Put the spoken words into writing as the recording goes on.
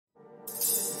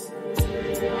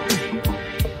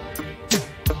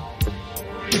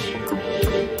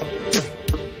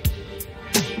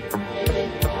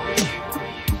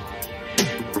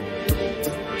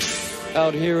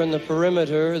here in the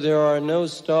perimeter, there are no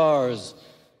stars.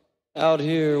 Out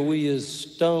here, we is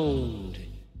stoned,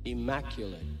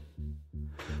 immaculate.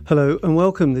 Hello and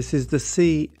welcome. This is the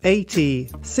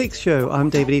C86 show.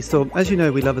 I'm David Eastaugh. As you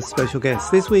know, we love a special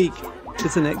guest. This week,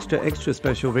 it's an extra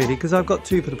special, really, because I've got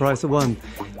two for the price of one.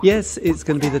 Yes, it's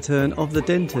going to be the turn of the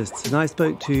dentists, and I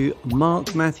spoke to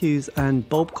Mark Matthews and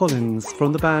Bob Collins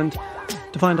from the band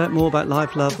to find out more about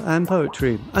life, love and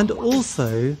poetry. And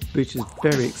also, which is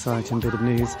very exciting bit of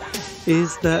news,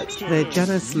 is that their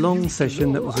Janice Long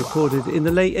session that was recorded in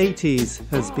the late 80s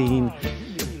has been,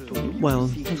 well,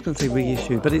 I was going to say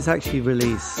reissued, but it's actually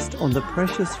released on the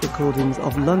Precious Recordings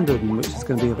of London, which is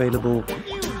going to be available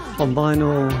on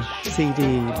vinyl, CD,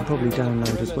 and probably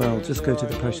download as well. Just go to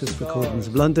the Precious Recordings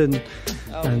of London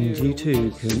and you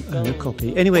too can own a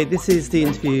copy. Anyway, this is the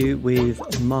interview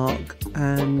with Mark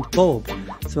and Bob.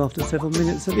 So after several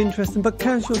minutes of interesting but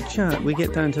casual chat, we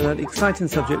get down to that exciting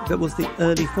subject that was the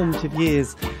early formative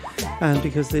years. And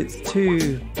because it's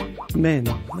two men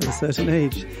of a certain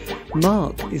age,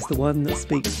 Mark is the one that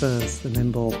speaks first and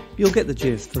then Bob. You'll get the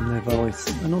gist from their voice.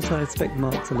 And also I expect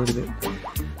Mark's a little bit,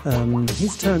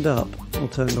 he's turned up or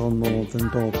turned on more than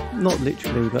Bob. Not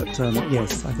literally, but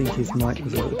yes, I think his mic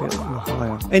was a little bit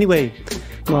higher. Anyway,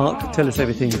 Mark, tell us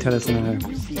everything. Tell us now.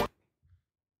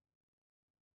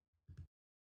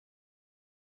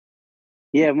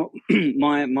 Yeah,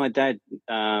 my dad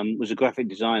was a graphic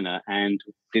designer and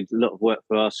did a lot of work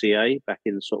for RCA back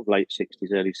in the sort of late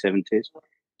 60s, early 70s.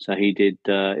 So he did,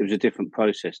 it was a different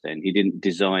process then. He didn't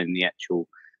design the actual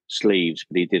sleeves,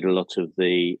 but he did a lot of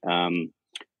the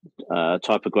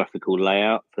typographical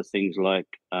layout for things like,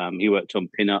 he worked on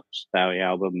Pin-Ups, Bowie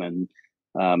album and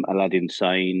Aladdin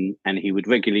Sane, and he would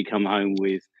regularly come home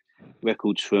with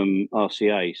records from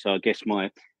RCA. So I guess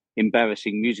my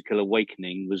embarrassing musical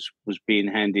awakening was being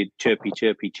handed Chirpy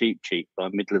Chirpy Cheep Cheep by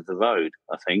Middle of the Road,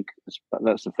 I think.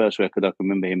 That's the first record I can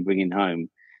remember him bringing home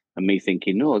and me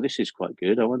thinking, oh, this is quite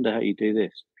good. I wonder how you do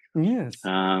this. Yes.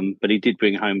 But he did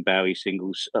bring home Bowie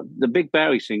singles. The big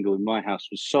Bowie single in my house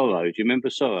was Sorrow. Do you remember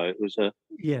Sorrow? It was a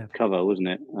cover, wasn't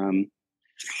it?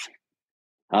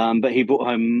 But he brought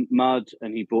home Mud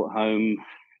and he brought home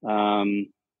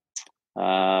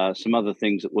some other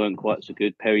things that weren't quite so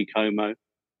good. Perry Como,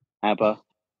 ABBA,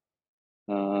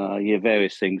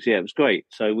 various things. Yeah, it was great.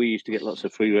 So we used to get lots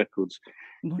of free records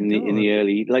in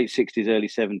the late 60s, early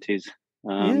 70s.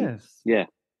 Yes. Yeah.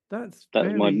 That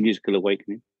was my musical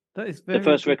awakening. That is very the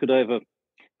first record I ever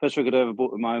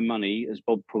bought with my own money, as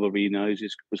Bob probably knows,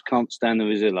 was Can't Stand the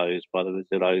Rosillos by the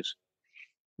Rosillos.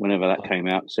 Whenever that came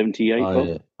out,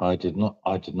 78. I did not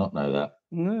know that.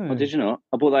 No. Oh, did you not?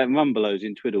 I bought that in Rumbelows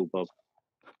in Twiddle, Bob.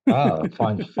 Ah,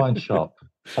 fine shop.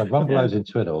 So Rumbelows in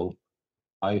Twiddle,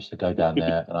 I used to go down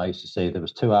there and I used to see there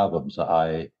was two albums that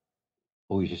I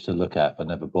always used to look at but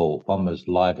never bought. One was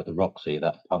Live at the Roxy,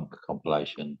 that punk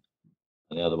compilation,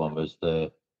 and the other one was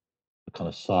the kind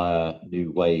of Sire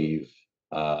New Wave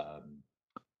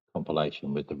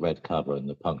compilation with the red cover and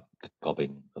the punk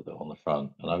gobbing on the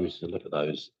front. And I used to look at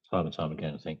those time and time again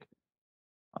and think,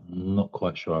 I'm not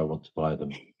quite sure I want to buy them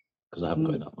because I haven't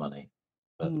got enough money.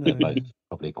 But they're both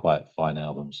probably quite fine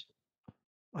albums.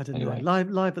 I don't know.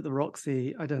 Live at the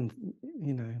Roxy, I don't,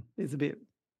 it's a bit,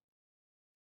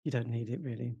 you don't need it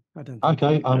really. I don't think.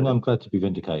 Okay, I'm glad to be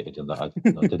vindicated in that I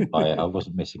didn't buy it. I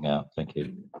wasn't missing out. Thank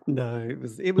you. No, it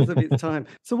was a bit time.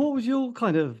 So what was your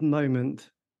kind of moment,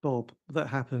 Bob, that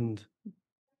happened?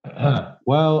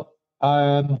 Well,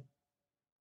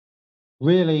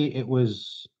 really it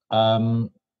was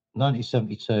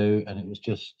 1972 and it was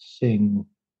just seeing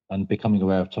and becoming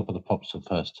aware of Top of the Pops for the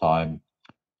first time.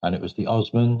 And it was the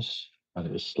Osmonds and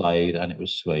it was Slade and it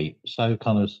was Sweet. So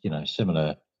kind of,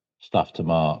 similar stuff to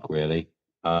Mark really.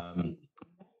 And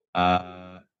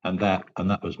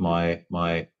that was my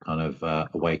kind of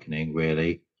awakening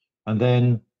really. And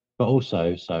then but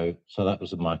also so that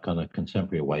was my kind of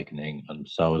contemporary awakening, and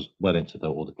so I was well into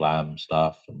all the glam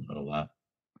stuff and all that.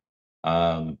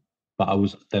 But I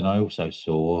also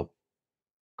saw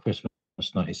Christmas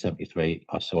 1973.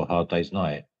 I saw A Hard Day's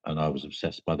Night and I was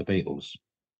obsessed by the Beatles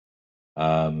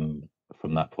from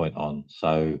that point on.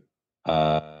 So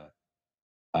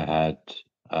I had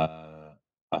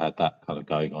that kind of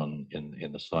going on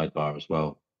in the sidebar as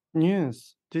well.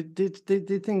 Yes.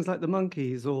 Did things like the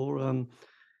Monkees or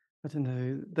I don't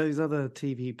know, those other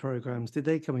TV programs, did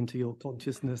they come into your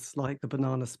consciousness like the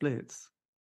Banana Splits?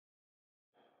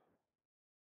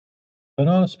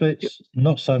 Banana Splits,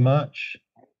 not so much.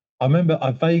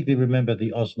 I vaguely remember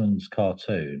the Osmonds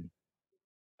cartoon.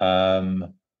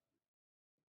 The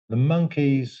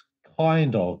Monkees,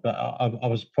 kind of, but I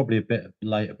was probably a bit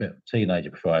late, a bit of a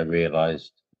teenager before I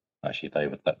realised Actually,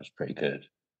 David, that was pretty good.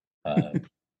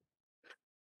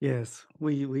 Yes,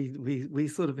 we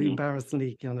sort of Mm.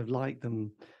 embarrassingly kind of like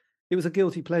them. It was a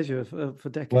guilty pleasure for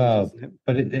decades, Well,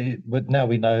 wasn't it? but now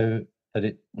we know that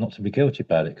it not to be guilty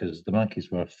about it, because the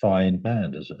Monkees were a fine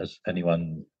band, as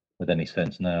anyone with any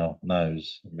sense now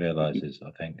knows, realizes,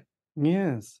 I think.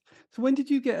 Yes. So when did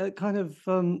you get a kind of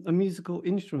a musical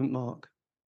instrument, Mark?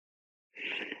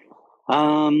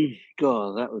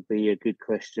 God, that would be a good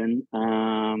question.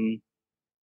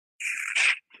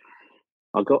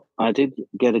 I did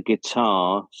get a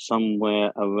guitar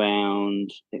somewhere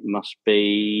around, it must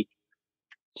be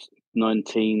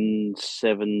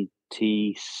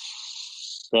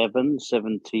 1977,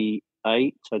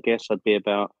 78. I guess I'd be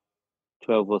about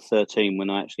 12 or 13 when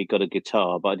I actually got a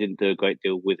guitar, but I didn't do a great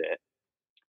deal with it.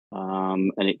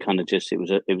 And it kind of just, it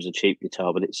was a cheap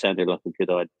guitar, but it sounded like a good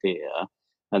idea.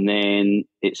 And then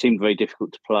it seemed very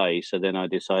difficult to play. So then I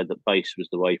decided that bass was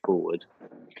the way forward.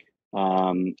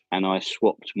 And I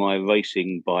swapped my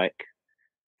racing bike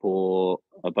for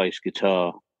a bass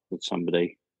guitar with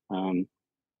somebody. And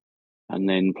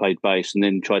then played bass, and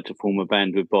then tried to form a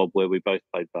band with Bob where we both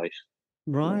played bass.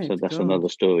 Right. So that's God. another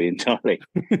story entirely.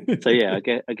 So yeah,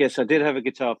 I guess I did have a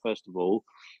guitar first of all,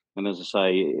 and as I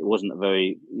say, it wasn't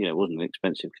it wasn't an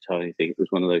expensive guitar or anything. It was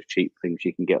one of those cheap things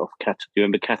you can get off Do you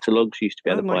remember catalogs? You used to be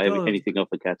able Oh to my buy God. anything off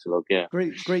a catalog. Yeah,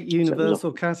 Great so it was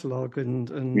Universal catalogue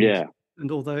and yeah,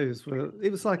 all those were.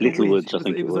 It was like a wish. Littlewoods, I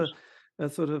think It it was was. a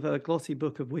sort of a glossy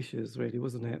book of wishes, really,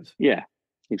 wasn't it? Yeah,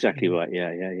 exactly Yeah. right.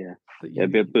 Yeah. That Yeah,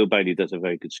 you, Bill Bailey does a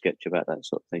very good sketch about that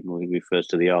sort of thing, where he refers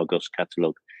to the Argos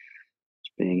catalogue as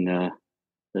being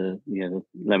the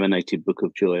laminated book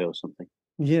of joy or something.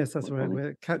 yes, that's Quite right. funny. Where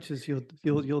it captures your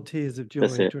tears of joy.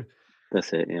 That's it.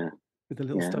 That's it. Yeah. With the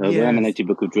little Yeah, stuff. a Yes, laminated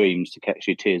book of dreams to catch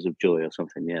your tears of joy or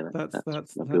something. Yeah, that's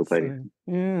Bill Bailey.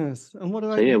 yes. And what So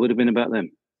about yeah, it you? would have been about them.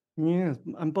 Yes.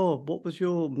 And Bob, what was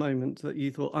your moment that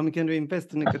you thought, I'm going to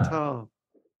invest in a guitar?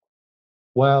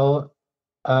 Well,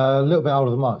 a little bit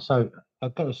older than Mark. So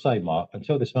I've got to say, Mark,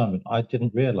 until this moment, I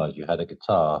didn't realise you had a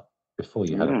guitar before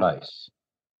you had a bass.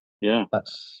 Yeah.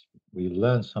 We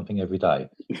learn something every day.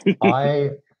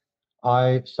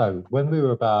 So when me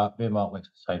and Mark went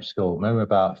to the same school, when we were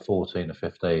about 14 or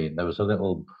 15, there was a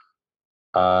little,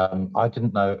 I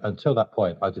didn't know, until that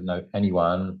point, I didn't know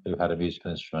anyone who had a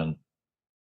musical instrument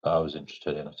that I was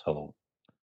interested in at all.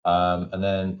 And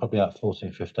then probably at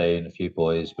 14, 15, a few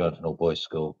boys, we went to an all-boys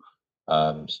school,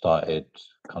 started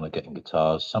kind of getting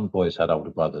guitars. Some boys had older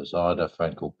brothers. I had a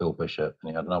friend called Bill Bishop,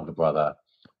 and he had an older brother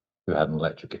who had an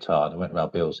electric guitar. And I went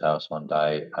around Bill's house one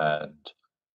day, and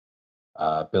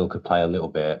Bill could play a little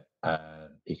bit,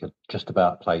 and he could just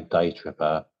about play Day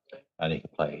Tripper, and he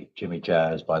could play Jimmy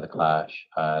Jazz by The Clash,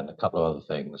 and a couple of other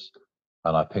things.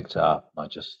 And I picked it up, and I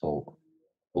just thought,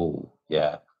 oh,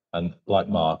 yeah. And like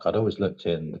Mark, I'd always looked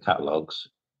in the catalogues,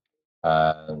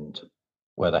 and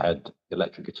where they had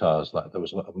electric guitars, like there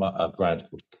was a brand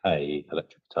called K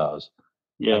Electric Guitars.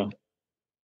 Yeah. And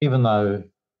even though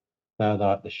they're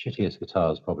like the shittiest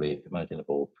guitars probably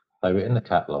imaginable, they were in the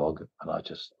catalogue, and I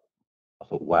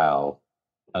thought, wow.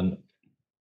 And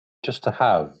just to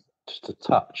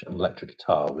touch an electric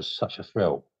guitar was such a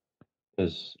thrill,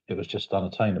 because it was just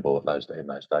unattainable in those days.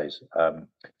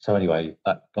 So anyway,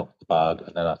 that got the bug,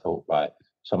 and then I thought, right.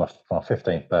 So my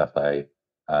 15th birthday,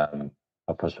 I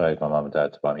persuaded my mum and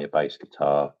dad to buy me a bass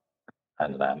guitar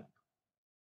and an amp,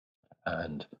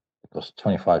 and it cost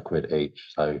 25 quid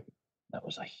each. So that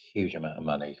was a huge amount of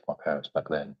money for my parents back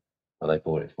then, but they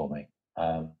bought it for me.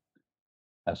 And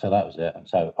so that was it. And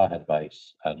so I had a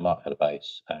bass, and Mark had a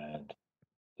bass, and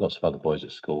lots of other boys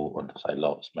at school, and to say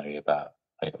lots, maybe about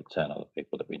 8 or 10 other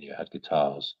people that we knew had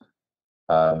guitars.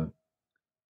 And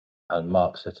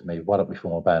Mark said to me, why don't we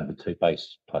form a band with two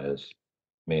bass players,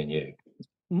 me and you?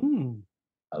 Mm.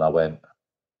 And I went,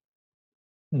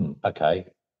 okay.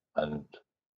 And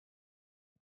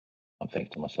I'm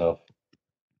thinking to myself,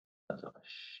 that's like a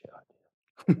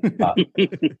shit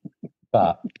idea.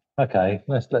 But okay,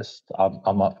 I'm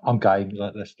game.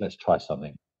 Let's try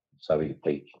something. So I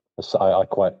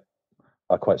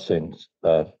quite soon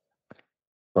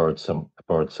borrowed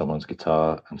someone's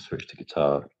guitar and switched to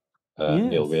guitar.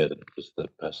 Neil Yes. Reardon was the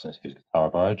person whose guitar I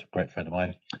borrowed, a great friend of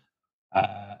mine.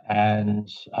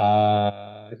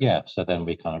 Yeah, so then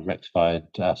we kind of rectified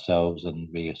ourselves and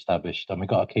re-established, and we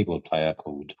got a keyboard player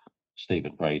called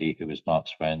Stephen Brady, who was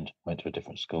Mark's friend, went to a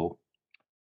different school,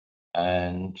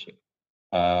 and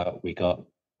we got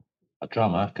a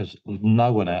drummer, because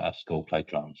no one at our school played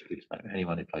drums. We didn't know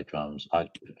anyone who played drums at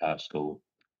our school,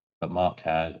 but Mark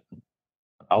had an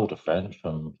older friend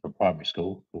from primary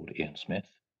school called Ian Smith,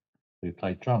 who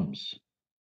played drums,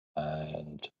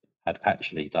 and had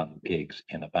actually done gigs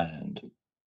in a band.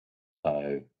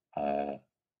 So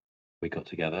we got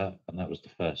together, and that was the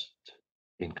first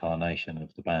incarnation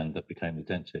of the band that became the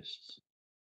Dentists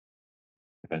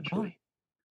Right. eventually.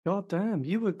 God damn,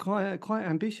 you were quite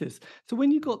ambitious. So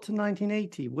when you got to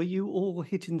 1980, were you all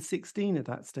hitting 16 at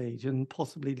that stage and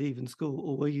possibly leaving school,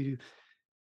 or were you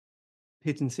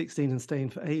hitting 16 and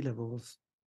staying for A levels?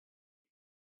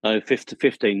 So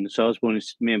 15. So I was born.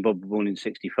 Me and Bob were born in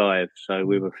 65. So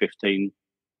we were 15,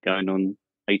 going on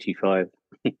 85.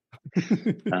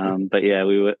 But yeah,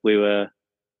 we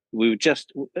were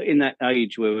just in that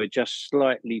age where we were just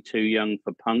slightly too young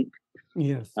for punk.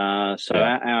 Yes. So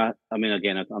I mean,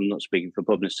 again, I'm not speaking for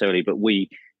Bob necessarily, but we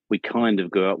kind of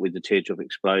grew up with the Teardrop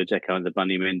Explodes, Echo and the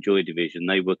Bunnymen, Joy Division.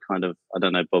 They were kind of, I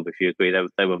don't know, Bob, if you agree,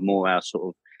 they were more our sort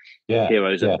of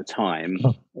heroes at the time,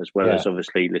 as well as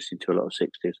obviously listening to a lot of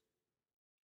 60s.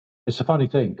 It's a funny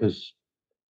thing because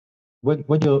when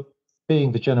you're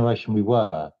being the generation we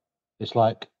were, it's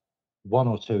like 1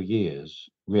 or 2 years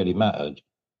really mattered.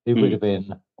 It would have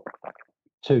been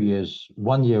 2 years,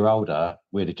 1 year older,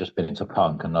 we'd have just been into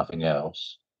punk and nothing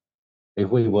else. If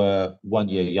we were 1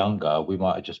 year younger, we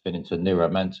might have just been into New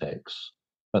Romantics.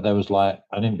 But there was like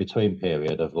an in-between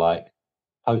period of like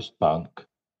post-punk,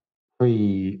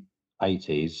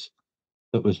 pre-80s,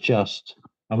 that was just,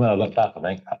 and when I look back, I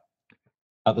think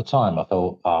at the time I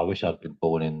thought, oh, I wish I'd been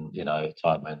born in, a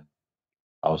time when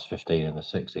I was 15 in the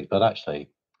 60s. But actually,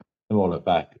 the more I look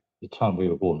back, the time we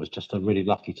were born was just a really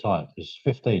lucky time. Because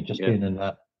 15, just being in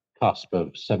that cusp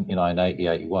of 79, 80,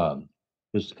 81,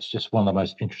 it's just one of the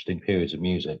most interesting periods of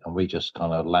music. And we just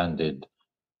kind of landed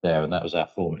there, and that was our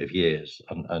formative years.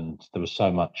 And there was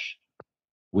so much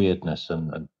weirdness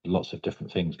and lots of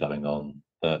different things going on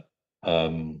that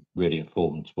really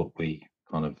informed what we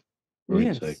kind of were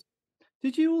into.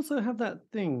 Did you also have that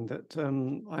thing that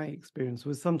I experienced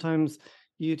was sometimes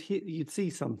you'd see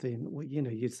something,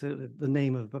 you'd see the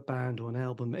name of a band or an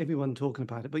album, everyone talking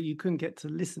about it, but you couldn't get to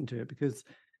listen to it because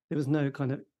there was no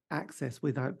kind of access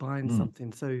without buying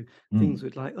something. So things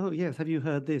would like, oh yes, have you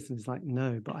heard this? And it's like,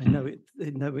 no, but I know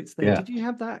it's there. Did you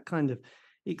have that kind of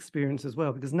experience as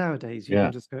well? Because nowadays you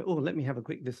can just go, oh, let me have a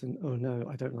quick listen. Oh no,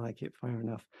 I don't like it. Fair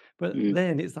enough. But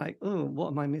then it's like, oh, what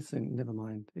am I missing? Never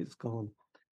mind, it's gone.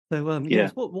 So,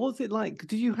 yes, what was it like?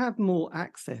 Did you have more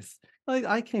access?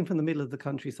 I came from the middle of the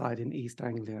countryside in East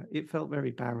Anglia. It felt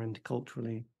very barren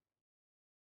culturally.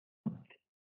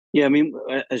 Yeah, I mean,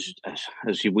 as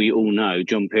we all know,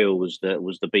 John Peel was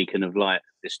the beacon of light at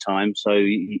this time. So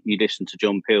you listened to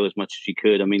John Peel as much as you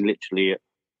could. I mean, literally,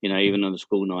 even on a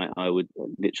school night, I would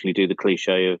literally do the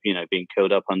cliche of being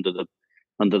curled up under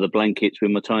the blankets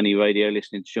with my tiny radio,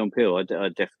 listening to John Peel. I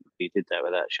definitely did that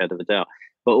without a shadow of a doubt.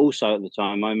 But also at the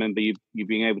time, I remember you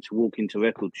being able to walk into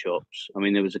record shops. I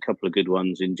mean, there was a couple of good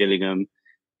ones in Gillingham,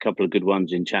 a couple of good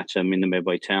ones in Chatham, in the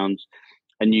Medway towns.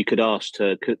 And you could ask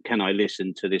can I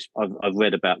listen to this? I've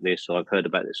read about this, or I've heard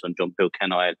about this on John Peel.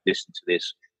 Can I listen to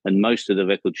this? And most of the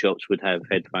record shops would have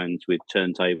headphones with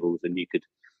turntables, and you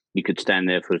could stand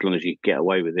there for as long as you could get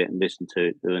away with it and listen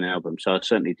to an album. So I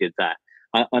certainly did that.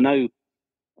 I know,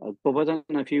 Bob, I don't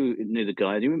know if you knew the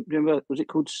guy. Do you remember, was it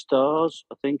called Stars,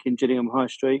 I think, in Gillingham High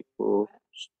Street, or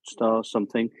Stars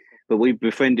something? But we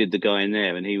befriended the guy in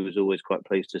there, and he was always quite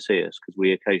pleased to see us because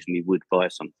we occasionally would buy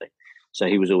something. So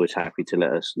he was always happy to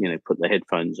let us, put the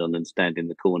headphones on and stand in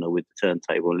the corner with the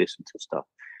turntable and listen to stuff.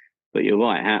 But you're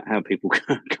right, how people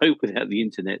cope without the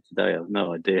internet today, I have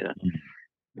no idea.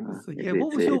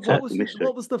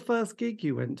 What was the first gig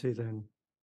you went to then?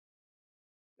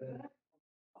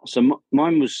 So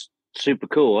mine was super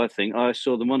cool. I think I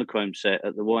saw the Monochrome set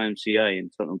at the YMCA in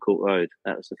Tottenham Court Road.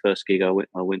 That was the first gig I went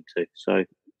to. So,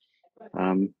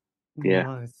 yeah.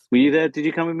 Nice. Were you there? Did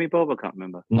you come with me, Bob? I can't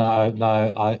remember. No.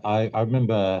 I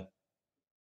remember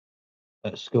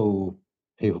at school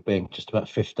people being just about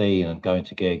 15 and going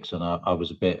to gigs, and I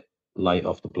was a bit late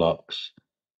off the blocks.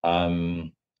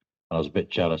 I was a bit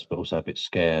jealous, but also a bit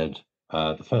scared.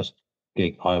 The first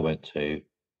gig I went to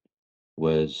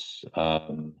was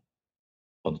on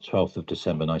the 12th of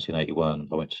December 1981.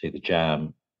 I went to see the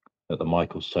Jam at the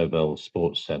Michael Sobel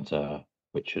Sports Centre,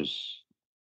 which was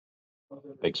a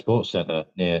big sports centre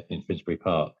in Finsbury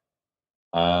Park.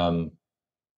 So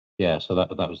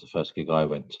that was the first gig I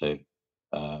went to.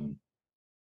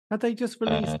 Had they just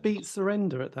released Beat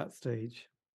Surrender at that stage?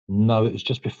 No, it was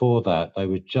just before that. They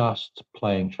were just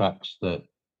playing tracks that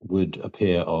would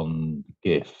appear on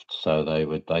Gift. So they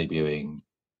were debuting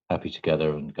Happy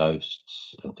Together and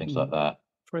Ghosts and things like that.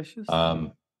 Precious.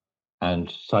 And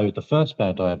so the first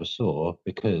band I ever saw,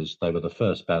 because they were the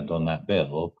first band on that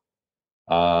bill,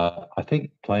 I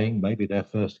think playing maybe their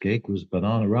first gig was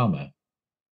Bananarama.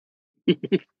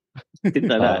 Didn't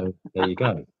know that. So there you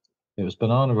go. It was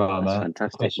That's Bananarama, the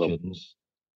fantastic, Rob. Questions,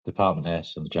 Department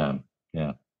S, and the Jam.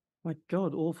 Yeah, My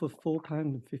God, all for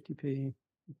 £4.50p.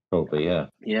 probably. Yeah,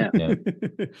 Yeah. yeah.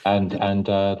 And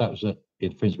that was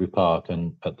in Finsbury Park,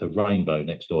 and at the Rainbow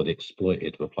next door, the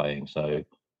Exploited were playing. So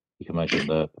you can imagine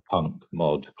the punk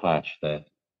mod clash there.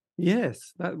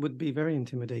 Yes, that would be very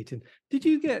intimidating. Did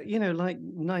you get, like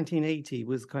 1980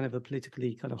 was kind of a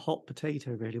politically kind of hot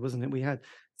potato, really, wasn't it? We had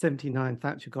 79,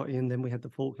 Thatcher got in, then we had the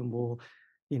Falkland War,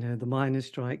 the miners'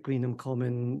 strike, Greenham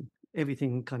Common,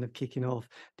 everything kind of kicking off.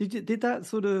 Did that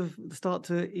sort of start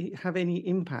to have any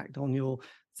impact on your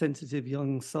sensitive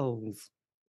young souls?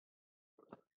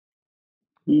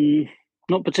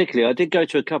 Not particularly. I did go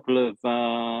to a couple of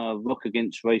rock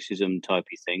against racism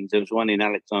typey things. There was one in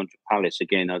Alexandra Palace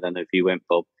again. I don't know if you went,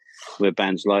 Bob, where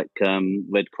bands like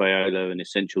Red Crayola and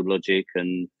Essential Logic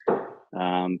and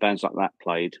bands like that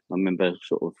played. I remember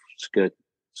sort of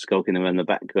skulking around the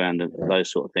background and those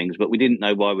sort of things. But we didn't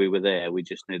know why we were there. We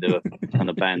just knew there were a ton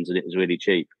of bands and it was really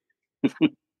cheap.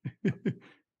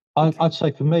 I'd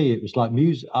say for me, it was like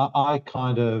music. I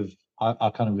kind of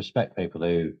respect people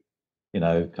who,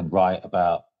 can write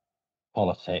about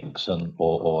politics and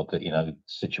or the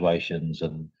situations,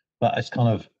 but it's kind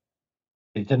of,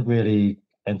 it didn't really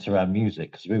enter our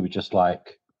music because we were just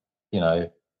like, I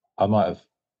might have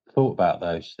thought about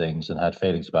those things and had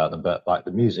feelings about them, but like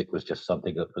the music was just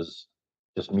something that was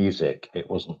just music. It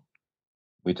wasn't.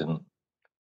 We didn't.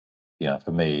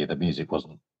 For me, the music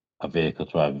wasn't a vehicle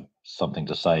to have something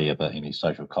to say about any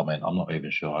social comment. I'm not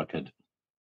even sure I could.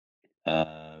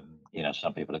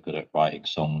 Some people are good at writing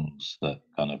songs that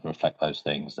kind of reflect those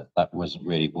things. That wasn't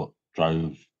really what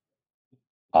drove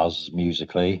us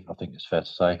musically, I think it's fair to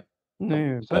say.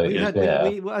 No, So but it we was had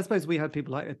there. well, I suppose we had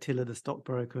people like Attila the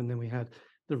stockbroker, and then we had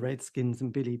the Redskins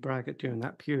and Billy Bragg during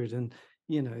that period, and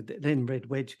then Red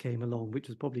Wedge came along, which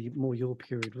was probably more your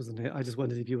period, wasn't it? I just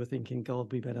wondered if you were thinking,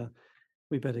 God, we better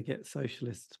get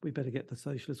socialists, we better get the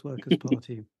Socialist Workers'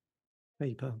 Party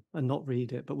paper and not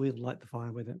read it, but we'll light the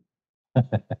fire with it.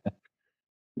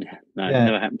 Yeah, no, it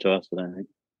never happened to us, I don't think.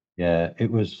 Yeah,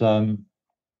 it was.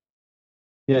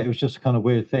 It was just a kind of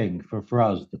weird thing for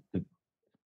us.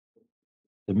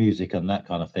 The music and that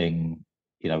kind of thing.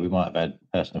 We might have had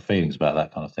personal feelings about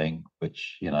that kind of thing,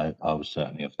 which I was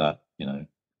certainly of that.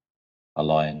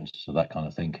 Aligned to that kind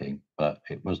of thinking, but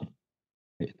it wasn't.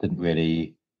 It didn't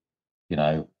really.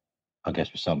 I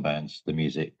guess with some bands, the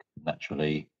music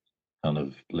naturally kind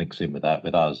of links in with that.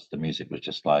 With us, the music was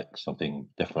just like something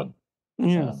different.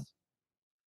 Yes.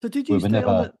 So did we you were stay on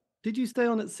never. at did you stay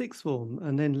on at sixth form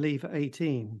and then leave at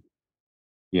 18?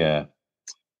 Yeah.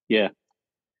 Yeah.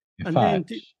 In And fact,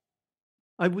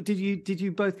 then did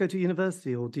you both go to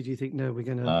university, or did you think, no, we're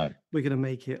gonna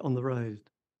make it on the road,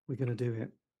 we're gonna do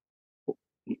it?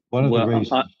 One of the reasons.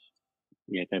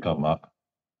 Go on, Mark.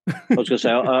 I was going to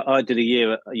say I did a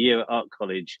year at art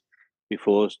college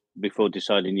before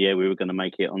deciding we were going to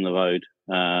make it on the road,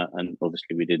 and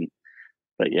obviously we didn't.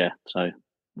 But yeah, so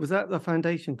was that the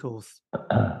foundation course?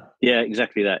 Yeah,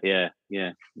 exactly that.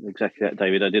 Yeah, exactly that,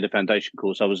 David. I did a foundation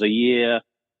course. I was a year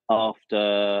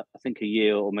after, I think a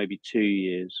year or maybe 2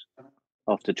 years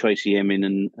after Tracy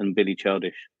Emin and Billy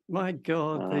Childish. My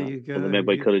God, there you go. At the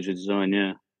Medway College of Design.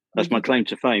 Yeah, that's my claim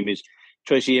to fame. Is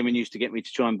Tracy Emin used to get me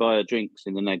to try and buy her drinks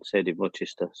in the Nag's Head in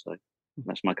Rochester. So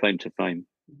that's my claim to fame.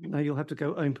 Now you'll have to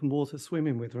go open water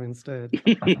swimming with her instead.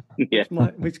 Yeah,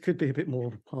 which could be a bit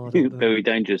more hard. Very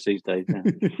dangerous these days.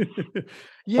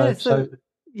 Yeah. So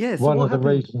one of the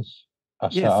reasons.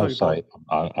 Sorry.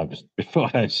 I was before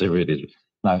I answer it.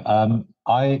 No,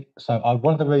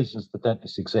 one of the reasons the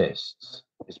dentist exists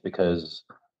is because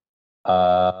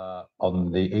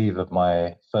on the eve of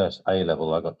my first A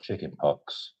level, I got chicken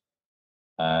pox,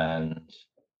 and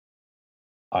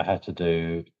I had to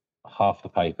do half the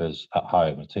papers at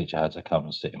home. The teacher had to come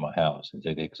and sit in my house and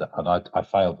do the exam, and I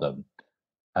failed them.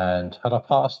 And had I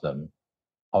passed them,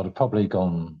 I would have probably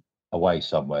gone away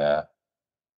somewhere,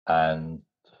 and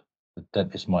the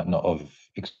dentist might not have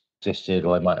existed,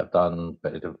 or I might have done,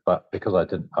 but because I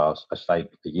didn't pass, I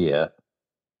stayed for the year,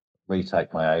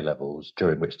 retake my A levels,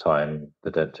 during which time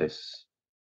the dentist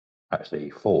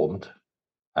actually formed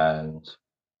and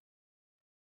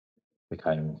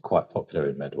became quite popular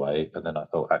in Medway. And then I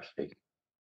thought, actually,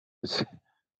 this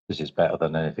is better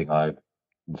than anything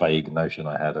vague notion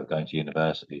I had of going to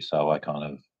university. So I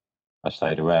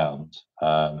stayed around.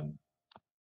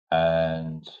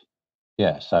 And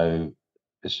yeah, so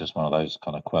it's just one of those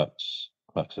kind of quirks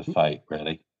of fate,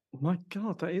 really. My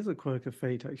God, that is a quirk of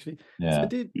fate, actually. So Yeah.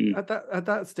 did Mm. at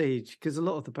that stage, because a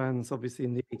lot of the bands, obviously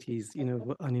in the 80s,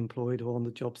 were unemployed or on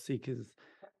the job seekers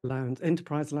allowance,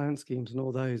 enterprise allowance schemes, and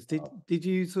all those. Did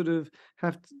you sort of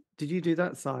did you do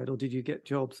that side, or did you get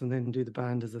jobs and then do the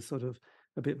band as a sort of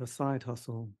a bit of a side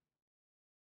hustle?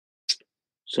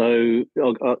 So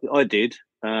I did.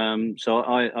 So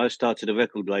I started a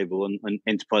record label on an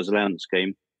enterprise allowance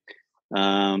scheme.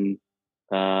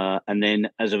 And then,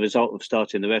 as a result of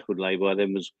starting the record label, I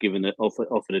then was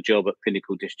offered a job at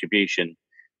Pinnacle Distribution,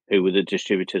 who were the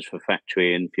distributors for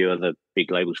Factory and a few other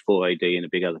big labels, 4AD and a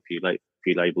big other few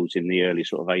labels in the early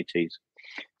sort of 80s.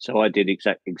 So I did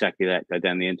exactly that, go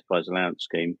down the enterprise allowance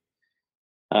scheme.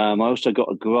 I also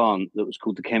got a grant that was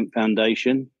called the Kent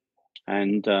Foundation,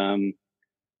 and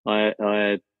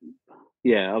I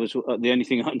yeah, I was the only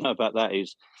thing I know about that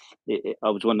is I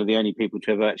was one of the only people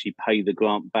to ever actually pay the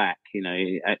grant back.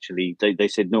 Actually, they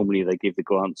said normally they give the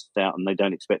grants out and they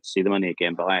don't expect to see the money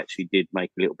again, but I actually did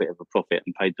make a little bit of a profit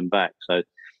and paid them back. So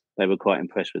they were quite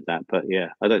impressed with that. But yeah,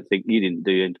 I don't think you didn't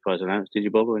do enterprise allowance, did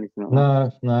you, Bob, or anything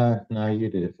like that? No, you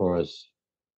did it for us.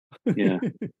 Yeah.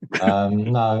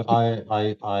 No,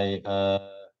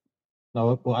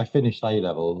 no, well, I finished A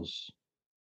levels,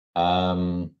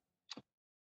 and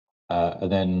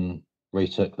then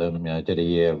retook them. Did a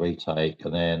year retake,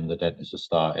 and then the dentist had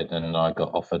started, and I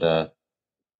got offered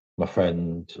my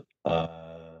friend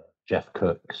Jeff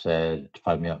Cook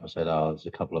phoned me up and said, "Oh, there's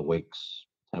a couple of weeks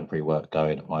temporary work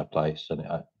going at my place," and it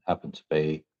happened to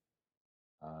be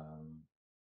um,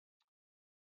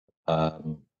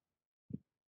 um,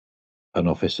 an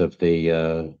office of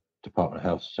the Department of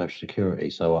Health and Social Security.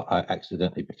 So I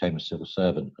accidentally became a civil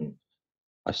servant, and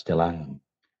I still am.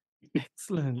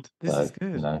 Excellent. This is So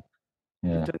good.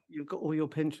 yeah. You've got all your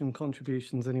pension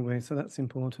contributions anyway, so that's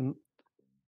important.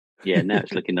 Yeah, now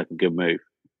it's looking like a good move.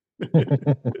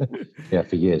 Yeah,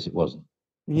 for years it wasn't.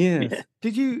 Yes. Yeah.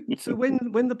 Did you? So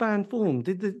when the band formed,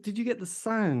 did you get the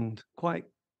sound quite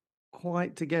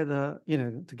together?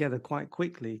 Together quite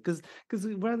quickly, because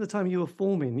around the time you were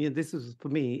forming, this was for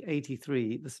me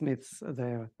 83. The Smiths are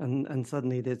there, and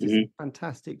suddenly there's this Hmm.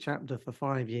 fantastic chapter for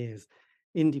 5 years.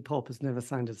 Indie pop has never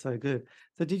sounded so good.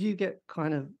 So did you get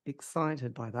kind of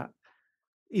excited by that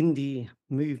indie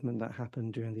movement that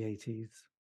happened during the 80s?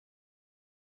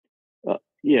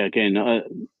 Yeah, again,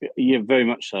 yeah, very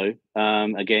much so.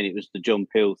 Again, it was the John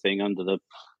Peel thing under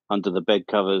the bed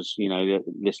covers.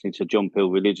 Listening to John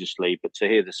Peel religiously, but to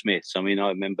hear the Smiths. I mean, I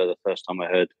remember the first time I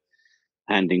heard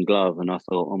Hand in Glove, and I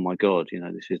thought, oh my god,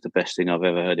 this is the best thing I've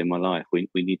ever heard in my life. We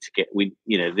need to get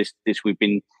this we've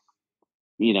been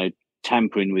you know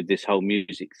tampering with this whole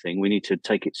music thing. We need to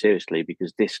take it seriously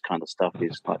because this kind of stuff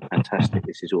is like fantastic.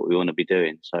 This is what we want to be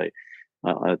doing. So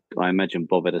I imagine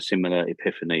Bob had a similar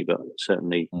epiphany, but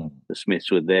certainly Mm. the Smiths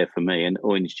were there for me, and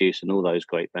Orange Juice and all those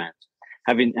great bands.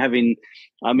 I mean,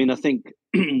 I think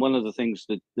one of the things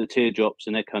that the Teardrops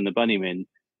and Echo and the Bunnymen,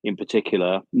 in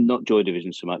particular, not Joy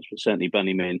Division so much, but certainly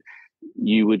Bunnymen,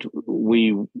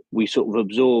 we sort of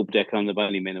absorbed Echo and the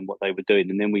Bunnymen and what they were doing,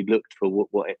 and then we looked for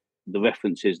what the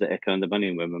references that Echo and the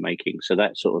Bunnymen were making. So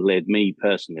that sort of led me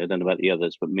personally, I don't know about the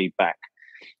others, but me back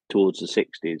towards the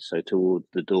 60s, so towards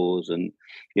the Doors and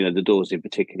the Doors in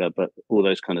particular, but all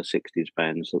those kind of 60s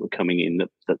bands that were coming in that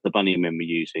the Bunnymen were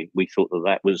using. We thought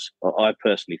that was, I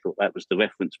personally thought that was the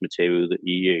reference material that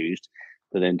you used,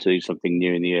 but then to do something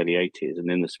new in the early 80s, and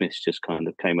then the Smiths just kind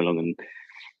of came along and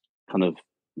kind of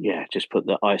just put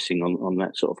the icing on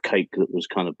that sort of cake that was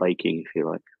kind of baking, if you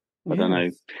like. I don't know,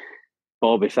 Yes.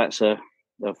 Bob, if that's the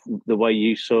way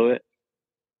you saw it.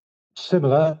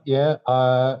 Similar, yeah.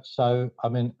 So I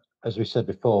mean, as we said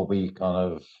before, we kind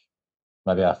of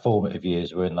maybe our formative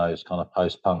years were in those kind of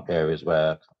post-punk areas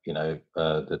where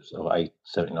the sort of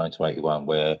 79 to 81,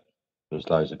 where there was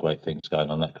loads of great things going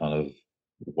on. That kind of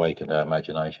awakened our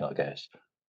imagination, I guess.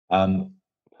 Um,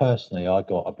 Personally, I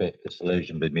got a bit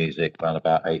disillusioned with music around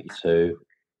about 82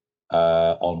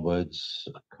 onwards.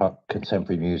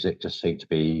 Contemporary music just seemed to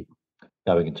be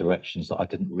going in directions that I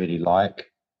didn't really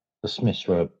like. The Smiths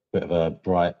were a bit of a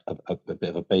bit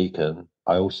of a beacon.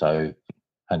 I also,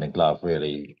 Hand in Glove,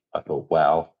 really, I thought,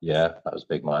 wow, yeah, that was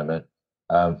a big moment.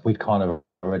 We'd kind of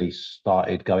already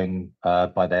started going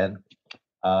by then,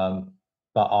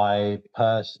 but I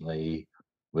personally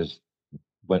was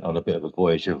went on a bit of a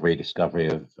voyage of rediscovery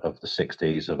of the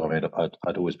 60s. I mean,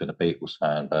 I'd always been a Beatles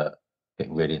fan, but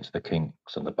getting really into the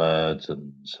Kinks and the Byrds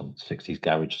and some 60s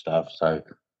garage stuff. So,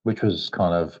 which was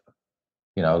kind of,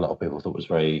 a lot of people thought was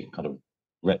very kind of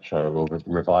retro or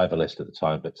revivalist at the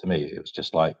time. But to me, it was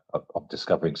just like I'm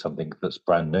discovering something that's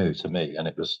brand new to me. And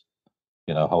it was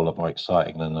a whole lot more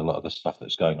exciting than a lot of the stuff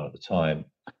that's going on at the time.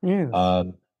 Yes.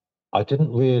 I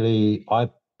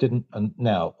didn't, and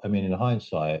now, I mean, in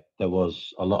hindsight, there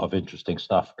was a lot of interesting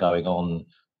stuff going on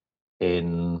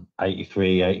in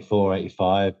 83, 84,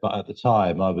 85, but at the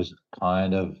time I was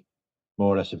kind of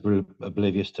more or less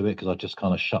oblivious to it because I just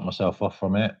kind of shut myself off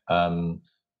from it.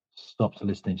 Stopped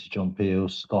listening to John Peel,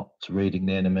 stopped reading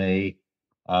The Enemy.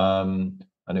 And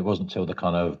it wasn't until the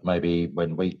kind of maybe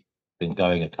when we'd been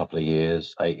going a couple of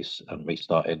years, 80s, and we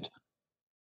started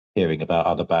hearing about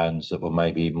other bands that were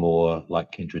maybe more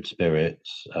like Kindred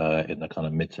Spirits in the kind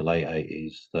of mid to late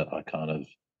 80s that I kind of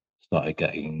started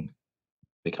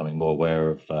becoming more aware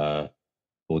of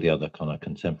all the other kind of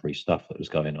contemporary stuff that was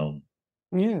going on,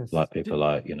 Yes. like people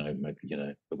like, maybe,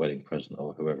 The Wedding Present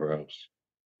or whoever else.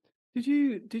 Did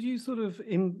you sort of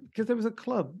because there was a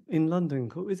club in London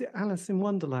called, is it Alice in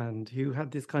Wonderland, who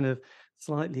had this kind of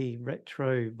slightly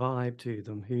retro vibe to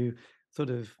them, who sort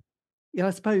of, yeah, I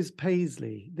suppose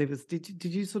Paisley. There was. Did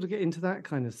you sort of get into that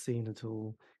kind of scene at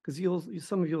all? Because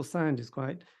some of your sound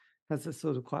has a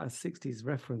sort of quite a 60s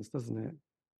reference, doesn't it?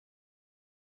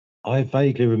 I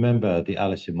vaguely remember the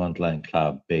Alice in Wonderland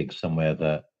Club being somewhere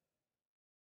that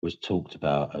was talked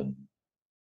about, and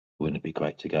wouldn't it be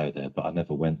great to go there? But I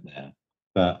never went there.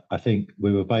 But I think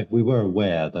we were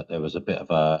aware that there was a bit of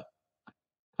a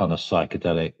kind of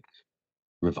psychedelic.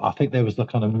 I think there was the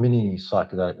kind of mini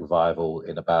psychedelic revival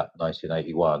in about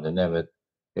 1981, and then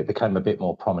it became a bit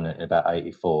more prominent in about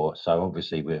 84. So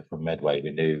obviously we're from Medway.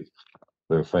 We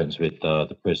were friends with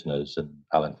the Prisoners, and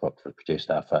Allan Crockford produced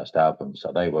our first album,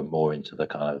 so they were more into the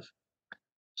kind of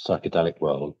psychedelic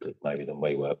world maybe than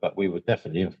we were, but we were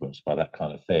definitely influenced by that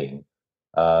kind of thing.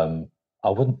 I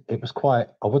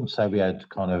wouldn't say we had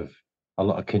kind of a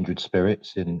lot of kindred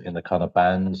spirits in the kind of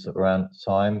bands that were around at the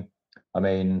time. I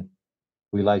mean,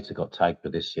 we later got tagged for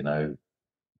this,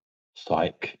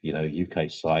 psych,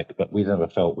 UK psych, but we never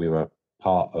felt we were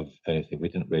part of anything. We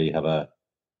didn't really have a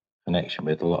connection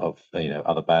with a lot of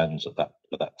other bands at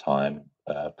that time,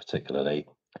 particularly.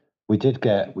 We did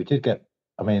get.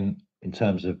 I mean, in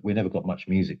terms of, we never got much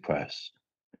music press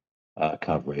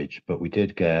coverage, but we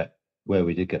did get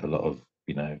a lot of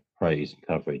praise and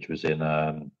coverage was in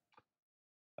kind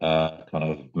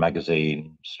of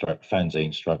fanzine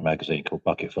stroke magazine called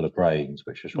Bucket Full of Brains,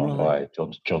 which was run Right. by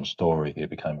John Story, who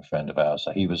became a friend of ours.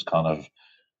 So he was kind of,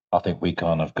 I think we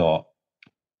kind of got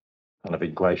kind of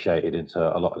ingratiated into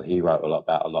a lot of, he wrote a lot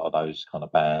about a lot of those kind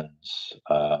of bands,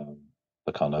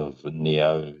 the kind of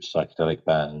neo psychedelic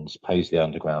bands, Paisley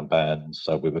Underground bands.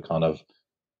 So we were kind of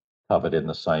covered in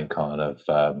the same kind of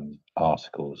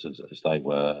articles as they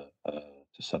were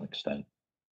to some extent.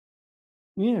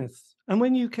 Yes. And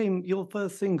when you came, your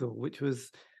first single, which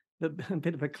was a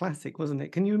bit of a classic, wasn't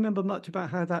it? Can you remember much about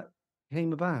how that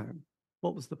came about?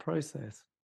 What was the process?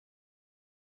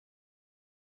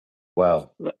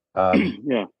 Well, Yeah.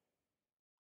 you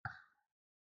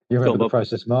Go remember on, the Bob.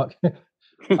 process, Mark?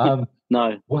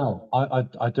 No. Well,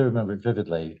 I do remember it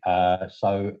vividly.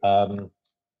 So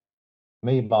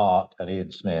me, Mark, and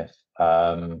Ian Smith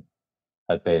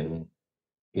had been,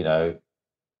 you know,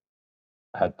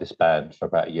 had this band for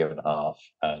about a year and a half,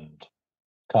 and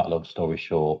cut a long story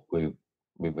short, we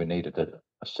needed a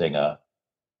singer,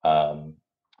 um,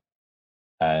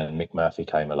 and Mick Murphy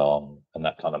came along, and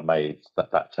that kind of made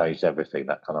that changed everything.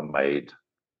 That kind of made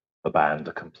the band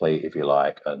a complete, if you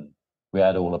like, and we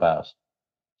had all of our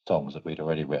songs that we'd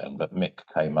already written, but Mick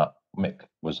came up. Mick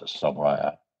was a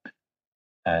songwriter,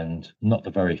 and not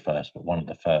the very first, but one of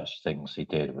the first things he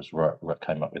did was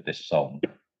came up with this song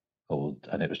called,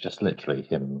 and it was just literally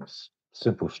him,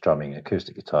 simple strumming,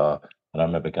 acoustic guitar. And I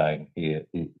remember going, we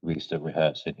used to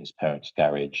rehearse in his parents'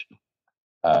 garage.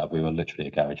 We were literally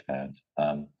a garage band,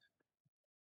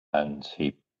 and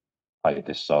he played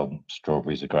this song,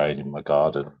 "Strawberries Are Growing in My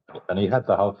Garden," and he had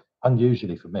the whole.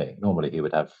 Unusually for me, normally he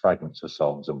would have fragments of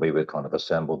songs, and we would kind of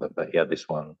assemble them. But he had this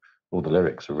one; all the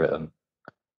lyrics were written,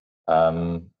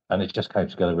 and it just came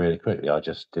together really quickly. I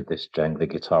just did this jangly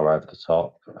guitar over the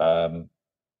top,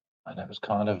 and it was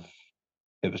kind of,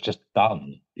 it was just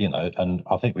done. And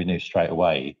I think we knew straight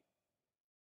away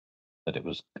that it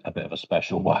was a bit of a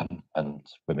special one. And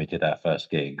when we did our first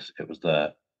gigs, it was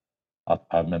I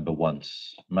remember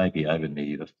once, maybe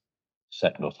only the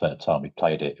second or third time we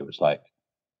played it, it was like,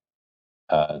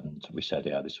 and we said,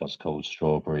 yeah, this one's called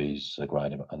Strawberries Are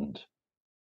Growing, and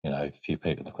a few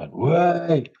people that went,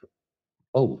 "Way!"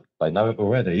 Oh, they know it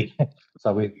already.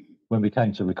 So when we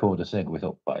came to record a single, we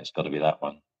thought, well, it's got to be that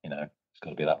one. It's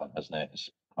got to be that one, hasn't it? It's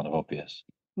kind of obvious.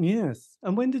 Yes.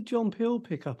 And when did John Peel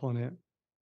pick up on it?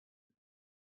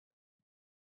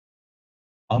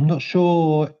 I'm not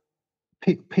sure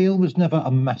Peel was never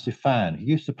a massive fan. He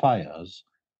used to play us,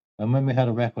 and when we had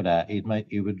a record out, he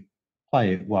would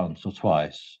play it once or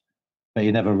twice, but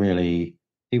he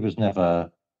was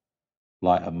never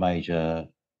like a major.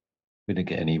 We didn't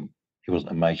get any. He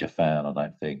wasn't a major fan, I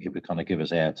don't think. He would kind of give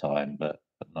us airtime, but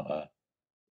not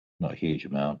a huge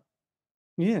amount.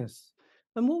 Yes.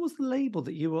 And what was the label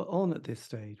that you were on at this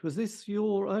stage? Was this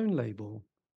your own label?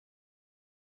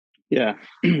 Yeah,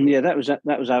 yeah, that was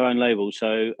our own label.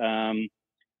 So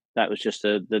that was just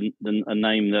a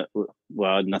name that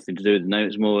had nothing to do with the name. It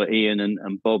was more Ian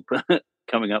and Bob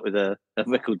coming up with a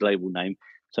record label name.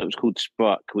 So it was called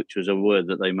Spruck, which was a word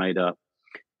that they made up.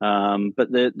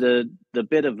 But the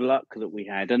bit of luck that we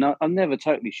had, and I'm never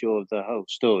totally sure of the whole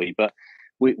story, but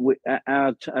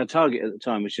our target at the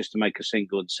time was just to make a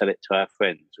single and sell it to our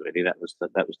friends. Really, that was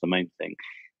the main thing.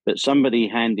 But somebody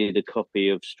handed a copy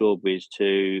of Strawberries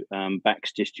to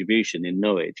Bax Distribution in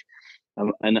Norwich,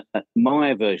 and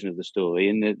my version of the story,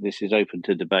 and this is open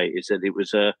to debate, is that it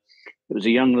was a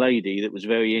young lady that was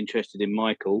very interested in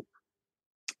Michael,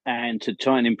 and to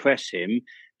try and impress him,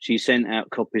 she sent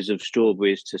out copies of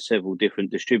Strawberries to several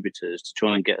different distributors to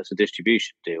try and get us a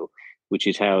distribution deal, which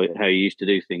is how you used to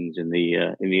do things in the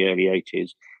early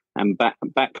 80s. And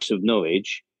Bax of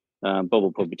Norwich, Bob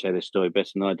will probably tell this story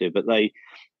better than I do,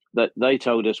 but they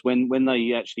told us when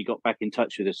they actually got back in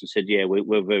touch with us and said, yeah,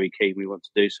 we're very keen, we want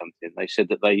to do something. They said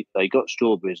that they got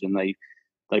Strawberries and they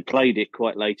played it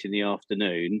quite late in the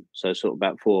afternoon, so sort of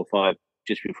about 4 or 5,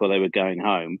 just before they were going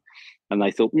home, and they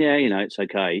thought, yeah, it's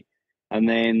okay. And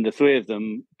then the three of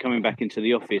them coming back into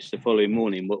the office the following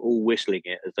morning were all whistling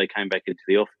it as they came back into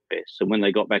the office. And when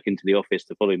they got back into the office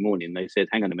the following morning, they said,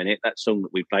 hang on a minute, that song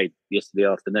that we played yesterday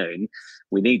afternoon,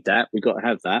 we need that, we've got to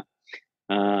have that.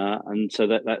 And so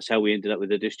that's how we ended up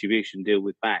with a distribution deal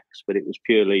with Bax. But it was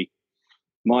purely,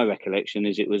 my recollection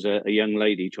is it was a young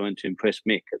lady trying to impress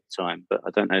Mick at the time. But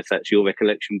I don't know if that's your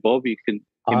recollection, Bob. You can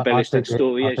embellish that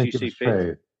story as you see fit.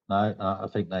 True. No, I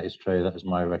think that is true. That is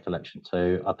my recollection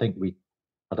too. I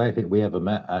don't think we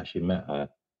ever actually met her,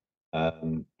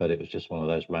 but it was just one of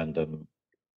those random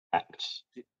acts.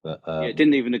 That, it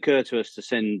didn't even occur to us to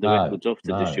send the records off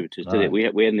to distributors, did it? We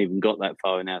hadn't even got that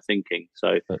far in our thinking.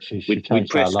 So we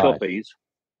pressed copies.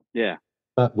 Yeah,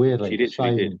 but weirdly, the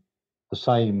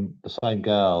same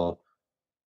girl.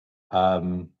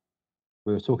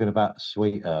 We were talking about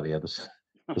Sweet earlier. The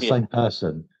same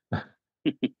person, and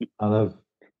I've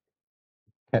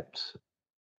kept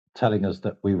telling us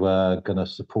that we were going to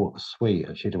support the Suite,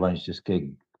 and she'd arranged this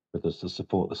gig with us to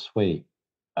support the Suite,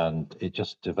 and it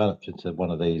just developed into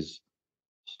one of these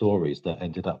stories that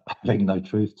ended up having no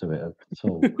truth to it at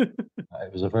all.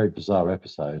 It was a very bizarre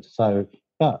episode. So,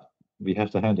 but we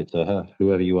have to hand it to her,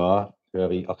 whoever you are, I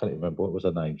can't remember what was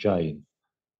her name, Jane.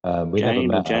 We Jane never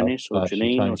met or Janice her, or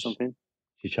Janine or something.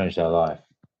 She changed our life.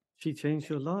 She changed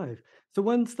your life. So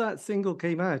once that single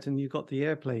came out and you got the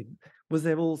airplay, was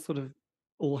there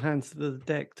all hands to the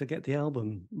deck to get the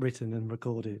album written and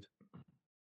recorded?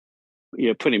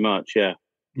 Yeah, pretty much. Yeah,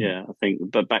 yeah. I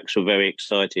think, but Bax were very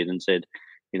excited and said,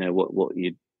 what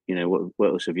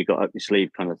else have you got up your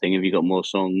sleeve, kind of thing. Have you got more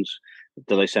songs?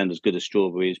 Do they sound as good as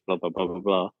Strawberries? Blah blah blah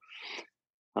blah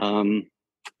blah.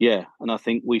 Yeah, and I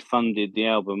think we funded the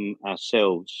album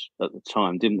ourselves at the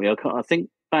time, didn't we? I think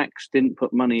Bax didn't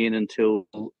put money in until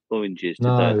Oranges, did they?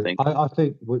 I think. I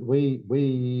think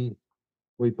we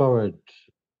borrowed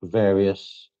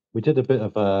various. We did a bit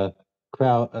of a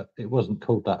crowd. It wasn't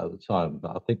called that at the time,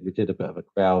 but I think we did a bit of a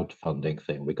crowdfunding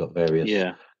thing. We got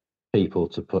various people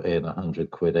to put in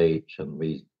 £100 each, and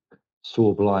we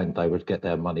swore blind they would get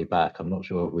their money back. I'm not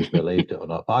sure if we believed it or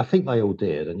not, but I think they all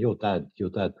did. And your dad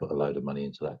put a load of money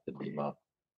into that, didn't he, Mark?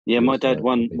 Yeah, my dad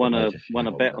won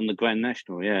a bet on the Grand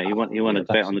National. Yeah, he won a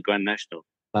bet on the Grand National.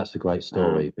 That's a great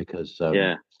story because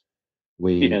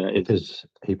because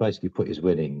he basically put his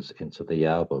winnings into the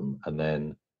album, and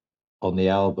then on the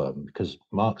album, because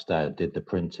Mark's dad did the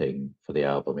printing for the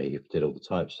album, he did all the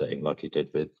typesetting like he did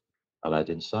with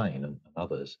Aladdin Sane and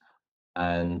others,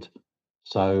 and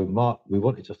so Mark, we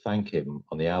wanted to thank him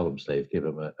on the album sleeve, give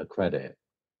him a credit,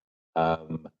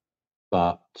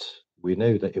 but we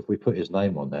knew that if we put his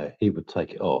name on there, he would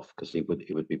take it off because he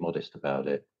would be modest about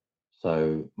it.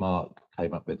 So Mark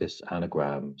came up with this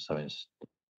anagram, so it's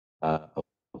of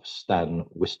Stan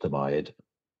Wistemide.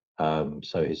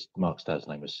 So Mark's dad's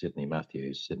name was Sidney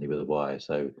Matthews, Sidney with a Y.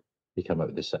 So he came up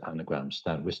with this anagram,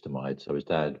 Stan Wistemide. So his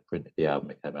dad printed the album,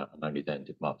 it came out, and only then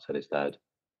did Mark tell his dad,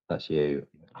 "That's you."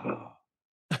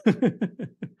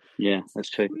 Yeah, that's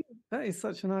true. That is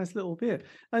such a nice little bit.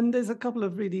 And there's a couple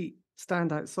of really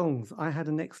standout songs. I Had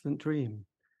an Excellent Dream.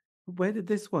 Where did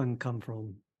this one come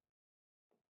from?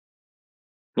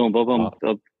 Go on, Bob.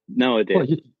 I've no idea. Well,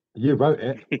 you wrote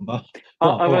it. But, I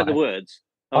all wrote the right. words.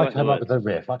 I I wrote the came up with words. a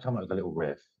riff. I came up with a little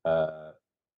riff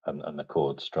and the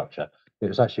chord structure. It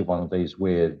was actually one of these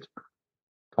weird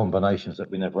combinations that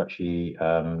we never actually.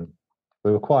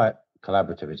 We were quite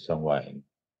collaborative in songwriting.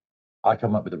 I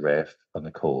come up with the riff and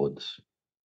the chords.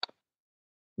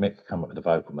 Mick come up with the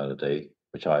vocal melody,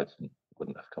 which I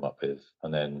wouldn't have come up with,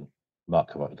 and then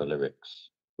Mark come up with the lyrics,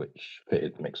 which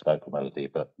fitted Mick's vocal melody,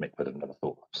 but Mick would have never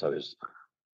thought of. So it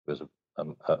was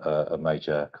a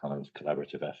major kind of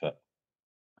collaborative effort.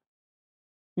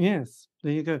 Yes,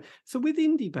 there you go. So with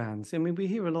indie bands, I mean, we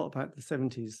hear a lot about the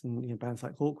 70s and bands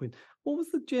like Hawkwind. What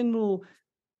was the general,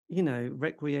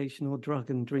 recreational drug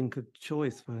and drink of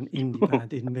choice for an indie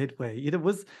band in Medway?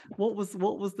 What was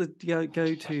the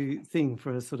go-to thing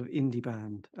for a sort of indie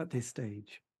band at this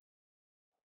stage?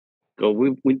 God,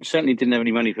 we certainly didn't have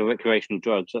any money for recreational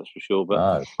drugs, that's for sure.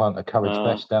 But No, punt a courage uh,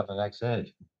 vest down the next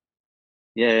edge.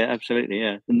 yeah, absolutely,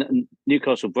 yeah. And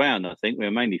Newcastle Brown, I think we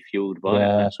were mainly fueled by at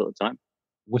Yeah, that sort of time.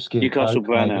 whiskey and Newcastle coke,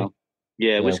 Brown maybe. ale.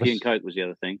 Yeah, Yeah, whiskey and coke was the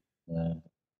other thing, yeah.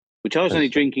 which I was only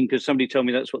 'Cause, drinking because somebody told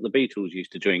me that's what the Beatles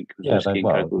used to drink, was yeah, whiskey and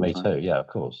coke all the me time. too. Yeah, of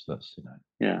course. That's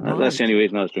Yeah, that's the Right. only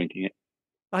reason I was drinking it.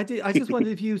 I did. I just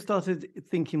wondered if you started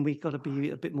thinking we got to be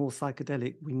a bit more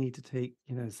psychedelic. We need to take,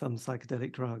 some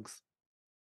psychedelic drugs.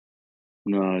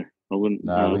 No, I wouldn't.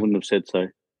 no, No, I wouldn't have said so.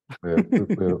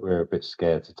 we're a bit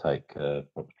scared to take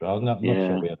proper drugs. I'm not sure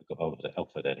Yeah. we ever got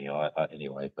offered any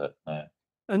anyway, but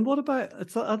And what about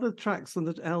other tracks on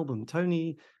the album?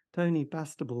 Tony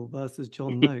Bastable versus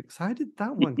John Noakes. How did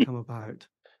that one come about?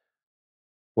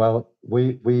 well,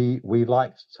 we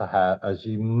liked to have, as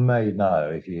you may know,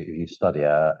 if you study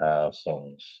our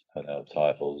songs and our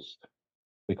titles,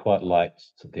 we quite liked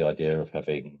the idea of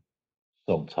having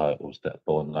song titles that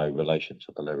bore no relation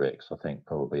to the lyrics. I think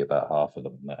probably about half of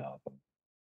them in that album.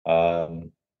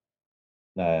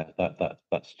 No,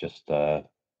 that's just yeah,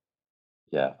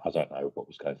 I don't know what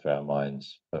was going through our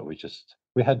minds, but we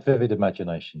had vivid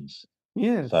imaginations.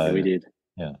 Yes. Yeah, we So did.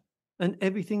 yeah, And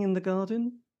Everything in the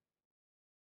Garden,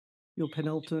 your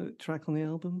penultimate track on the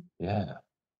album. yeah.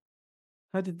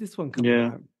 How did this one come Yeah.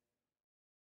 about?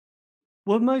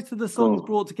 Were most of the songs God.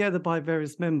 brought together by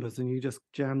various members and you just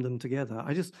jammed them together?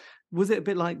 Was it a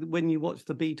bit like when you watched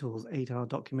the Beatles 8-hour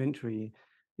documentary?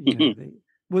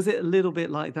 Was it a little bit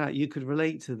like that? You could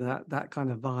relate to that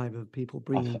kind of vibe of people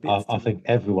bringing bits I together. think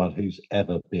everyone who's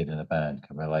ever been in a band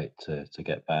can relate to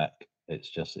Get Back. It's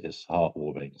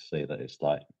heartwarming to see that it's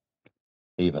like,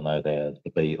 even though they're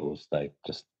the Beatles, they're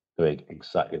just doing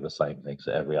exactly the same things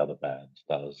that every other band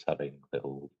does, having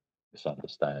little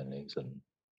misunderstandings and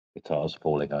guitars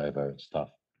falling over and stuff.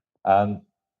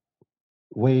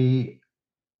 We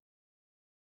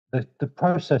the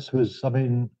process was, I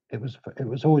mean, it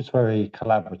was always very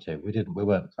collaborative. We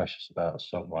weren't precious about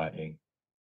songwriting.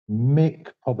 Mick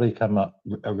probably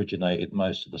originated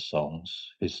most of the songs,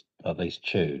 his at least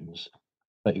tunes,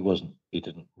 but he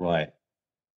didn't write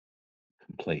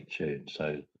complete tunes.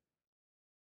 So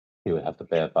he would have the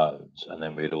bare bones, and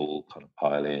then we'd all kind of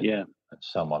pile in. Yeah.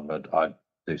 And I'd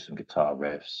do some guitar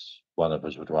riffs. One of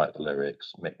us would write the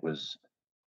lyrics. Mick's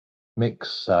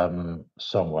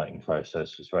songwriting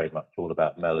process was very much all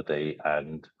about melody,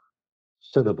 and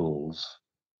syllables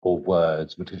or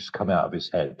words would just come out of his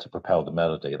head to propel the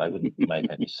melody. They wouldn't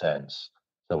make any sense.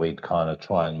 So we'd kind of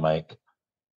try and make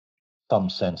some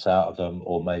sense out of them,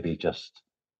 or maybe just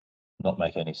not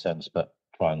make any sense, but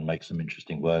try and make some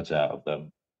interesting words out of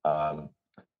them.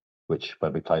 Which,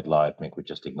 when we played live, Mick would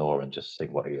just ignore and just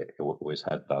sing what he always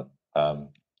had done.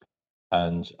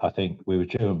 And I think we were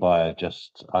driven by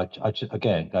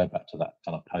again, going back to that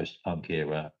kind of post-punk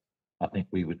era, I think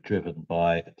we were driven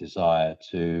by a desire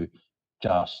to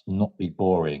just not be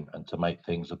boring and to make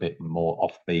things a bit more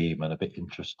off-beam and a bit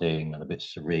interesting and a bit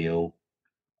surreal.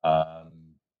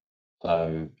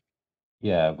 So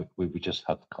yeah, we just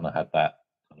had that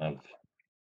kind of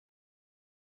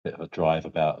bit of a drive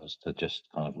about us to just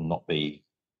kind of not be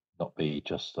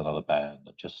just another band,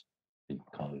 but just be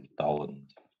kind of dull and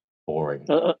boring.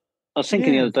 I was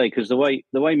thinking the other Yes. day, because the way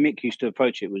Mick used to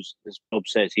approach it was, as Bob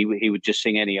says, he would just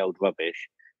sing any old rubbish,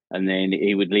 and then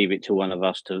he would leave it to one of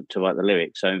us to write the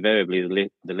lyrics. So invariably,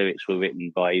 the lyrics were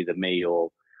written by either me or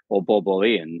Bob or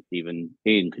Ian. Even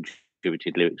Ian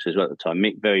contributed lyrics as well at the time.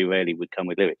 Mick very rarely would come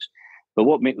with lyrics. But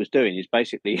what Mick was doing is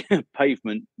basically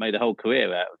Pavement made a whole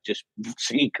career out of just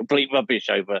singing complete rubbish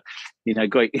over,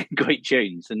 great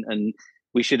tunes, and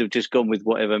we should have just gone with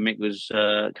whatever Mick was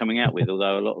coming out with.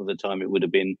 Although a lot of the time it would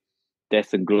have been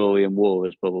death and glory and war,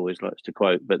 as Bob always likes to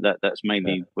quote. But that's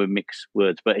mainly were mixed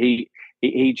words. But he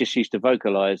just used to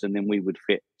vocalize, and then we would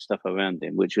fit stuff around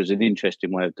him, which was an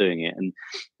interesting way of doing it. And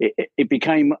it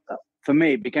became, for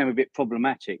me, it became a bit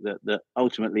problematic that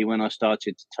ultimately, when I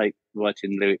started to take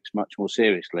writing lyrics much more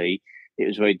seriously, it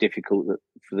was very difficult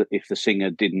if the singer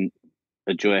didn't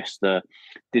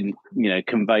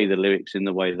convey the lyrics in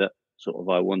the way that sort of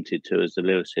I wanted to as the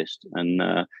lyricist. And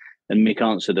Mick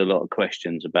answered a lot of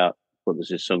questions about what does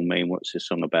this song mean, what's this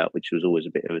song about, which was always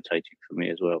a bit irritating for me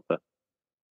as well. But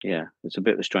yeah, it's a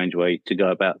bit of a strange way to go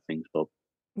about things, Bob.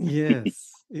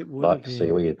 Yes, it would Like to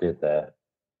see what you did there.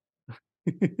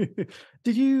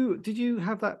 Did you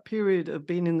have that period of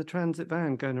being in the transit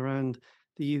van going around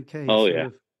the UK? Oh, yeah.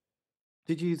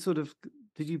 Did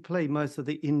you play most of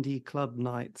the indie club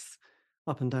nights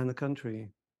up and down the country?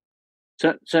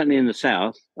 Certainly in the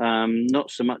south,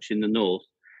 not so much in the north.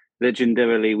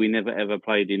 Legendarily, we never ever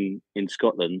played in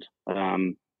Scotland,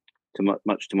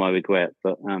 much to my regret.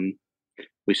 But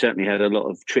we certainly had a lot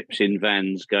of trips in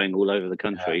vans going all over the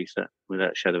country, so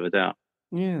without a shadow of a doubt.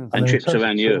 Yeah, and trips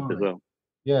around Europe as well.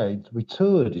 Yeah, we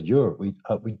toured in Europe. We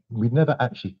never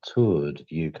actually toured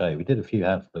the UK. We did a few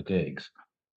handful of gigs,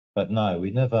 but no, we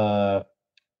never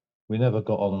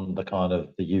got on the kind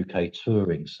of the UK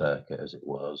touring circuit, as it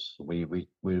was. We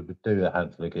would do a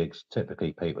handful of gigs.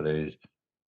 Typically, people who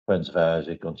friends of ours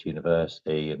who'd gone to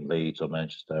university in Leeds or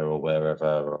Manchester or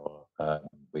wherever, or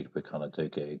we kind of do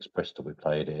gigs. Bristol we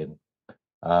played in,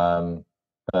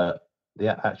 but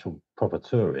the actual proper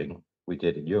touring we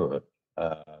did in Europe.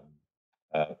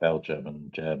 Belgium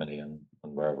and Germany and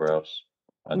wherever else,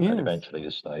 and eventually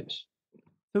the States.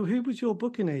 So who was your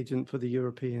booking agent for the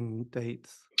European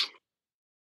dates?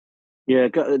 Yeah,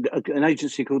 got an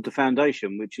agency called The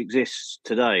Foundation, which exists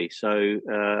today. So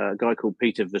a guy called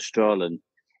Peter Verstralen.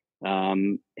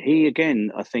 He,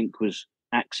 again, I think, was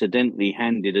accidentally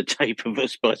handed a tape of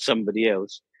us by somebody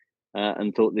else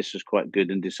and thought this was quite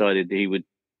good and decided he would,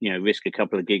 risk a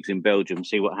couple of gigs in Belgium,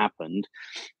 see what happened.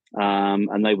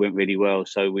 And they went really well.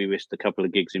 So we risked a couple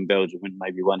of gigs in Belgium and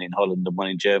maybe one in Holland and one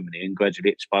in Germany, and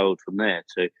gradually it spiraled from there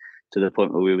to the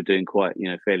point where we were doing quite,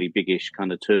 fairly biggish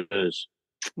kind of tours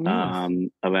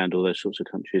around all those sorts of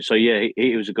countries. So yeah,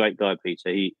 he was a great guy, Peter.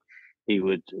 He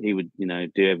would do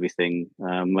everything,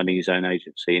 running his own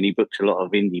agency, and he booked a lot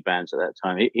of indie bands at that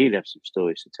time. He'd have some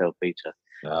stories to tell, Peter.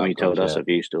 He told us a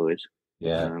few stories.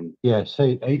 Yeah,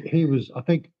 So he was, I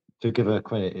think, to give her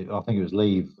credit, I think it was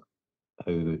Leave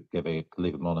who gave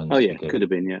Leave Monans. Oh yeah, could have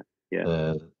been, yeah.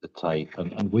 The tape,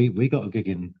 and we got a gig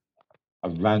in a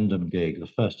random gig. The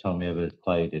first time we ever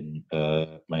played in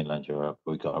mainland Europe,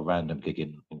 we got a random gig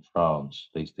in France.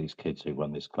 These kids who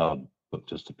run this club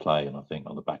booked us to play, and I think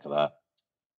on the back of that,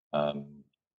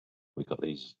 we got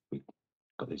these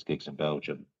gigs in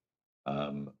Belgium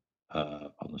on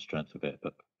the strength of it.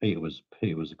 But Peter was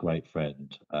a great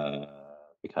friend,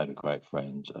 became a great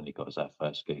friend, and he got us our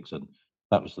first gigs, and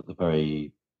that was at the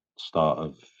very start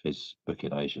of his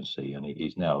booking agency, and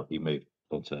he moved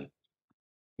on to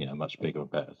much bigger and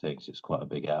better things. It's quite a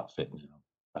big outfit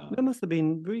now. That must have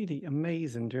been really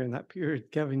amazing during that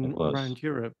period going around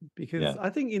Europe, because I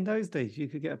think in those days you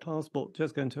could get a passport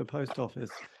just going to a post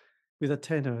office with a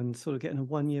tenner and sort of getting a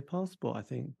 1-year passport, I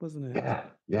think, wasn't it?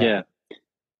 Yeah.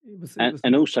 It was,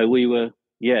 and also we were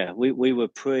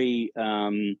pre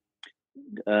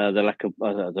the lack of,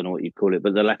 I don't know what you call it,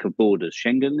 but the lack of borders.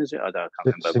 Schengen, is it? I can't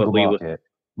remember. Single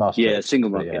market. Single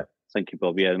market. Yeah. Thank you,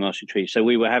 Bob. Yeah, the Maastricht Treaty. So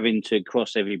we were having to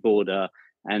cross every border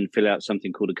and fill out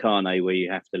something called a carnet, where you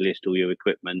have to list all your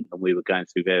equipment, and we were going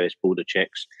through various border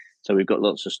checks. So we've got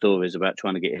lots of stories about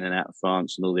trying to get in and out of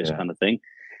France and all this kind of thing.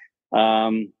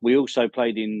 We also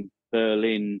played in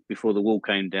Berlin before the wall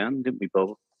came down, didn't we,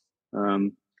 Bob?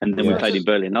 And then we played in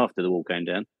Berlin after the wall came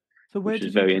down. So where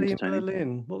did you play in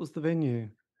Berlin? What was the venue?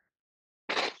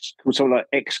 Was it like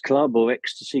X Club or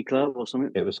Ecstasy Club or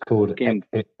something? It was called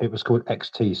it was called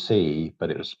XTC, but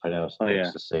it was pronounced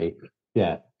Ecstasy.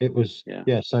 Yeah, it was.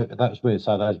 Yeah, so that was weird.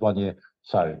 So that was 1 year.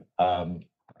 So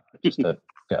just to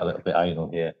get a little bit anal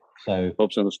here. So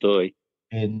Bob's on the story.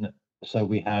 So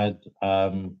we had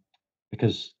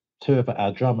because two of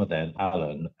our drummer then,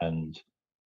 Allan, and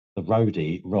the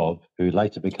roadie Rob, who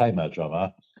later became our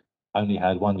drummer, only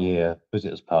had 1 year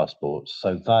visitors passports.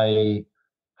 So they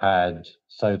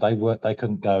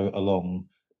couldn't go along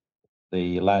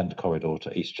the land corridor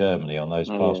to East Germany on those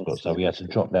passports. So we had to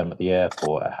drop them at the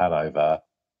airport at Hanover,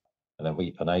 and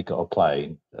then they got a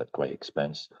plane at great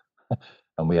expense,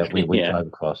 and we drove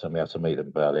across, and we had to meet them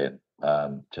in Berlin.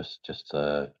 Just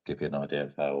to give you an idea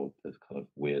of how the kind of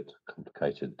weird,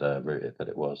 complicated route that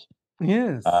it was.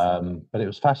 Yes. But it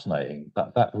was fascinating.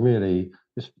 That really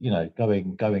just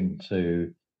going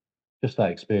to just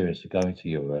that experience of going to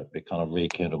Europe. It kind of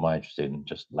rekindled my interest in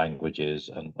just languages,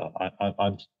 and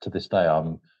I'm to this day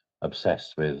I'm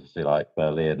obsessed with like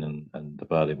Berlin and the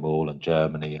Berlin Wall and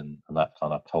Germany and that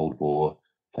kind of Cold War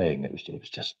thing. It was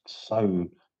just so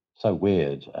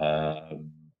weird.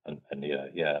 And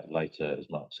yeah. Later, as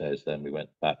Mark says, then we went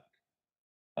back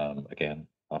again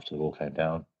after the wall came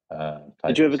down.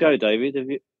 Did you ever So go,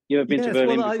 David? You ever been to Yes, well,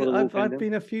 Berlin before the wall came I've down?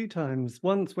 been a few times.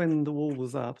 Once when the wall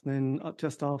was up, and then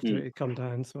just after it Mm. had come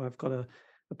down. So I've got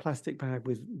a plastic bag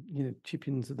with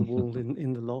chip-ins of the wall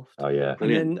in the loft. oh yeah, And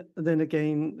Brilliant. then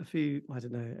again, I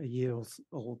don't know, a year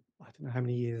or I don't know how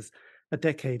many years, a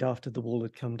decade after the wall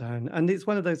had come down. And it's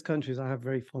one of those countries I have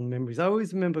very fond memories. I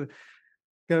always remember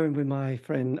going with my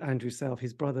friend Andrew Self.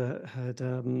 His brother had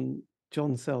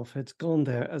John Self had gone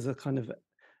there as a kind of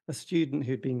a student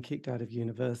who'd been kicked out of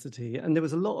university, and there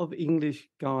was a lot of English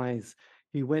guys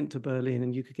who went to Berlin,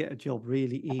 and you could get a job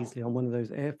really easily on one of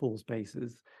those Air Force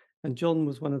bases. And John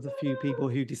was one of the few people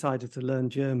who decided to learn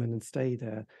German and stay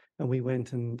there. And we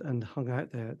went and hung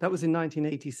out there. That was in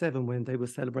 1987 when they were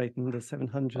celebrating the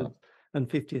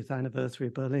 750th anniversary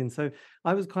of Berlin. So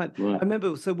I was quite, I Right.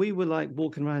 remember, so we were like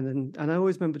walking around, and I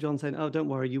always remember John saying, "Oh, don't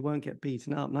worry, you won't get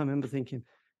beaten up." And I remember thinking,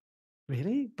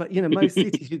 really? But most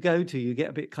cities you go to, you get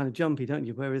a bit kind of jumpy, don't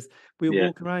you? Whereas we were Yeah.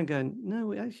 walking around going,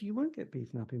 no, actually, you won't get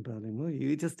beaten up in Berlin, will you?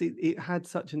 It had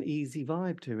such an easy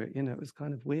vibe to it. It was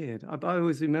kind of weird. I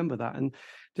always remember that, and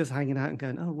just hanging out and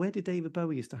going, oh, where did David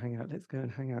Bowie used to hang out? Let's go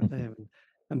and hang out there.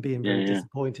 And being Yeah. very Yeah.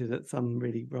 disappointed at some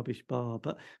really rubbish bar,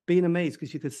 but being amazed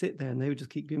because you could sit there and they would just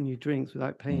keep giving you drinks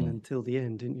without paying until the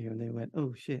end, didn't you? And they went,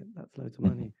 oh shit, that's loads of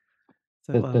money.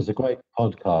 So there's a great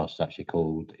podcast actually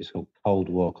called Cold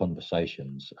War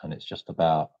Conversations, and it's just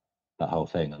about that whole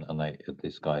thing. And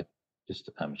this guy, just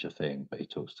an amateur thing, but he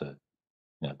talks to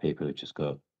people who just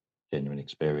got genuine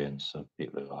experience of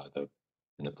people who are either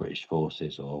in the British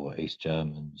forces or East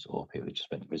Germans or people who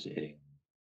just went visiting,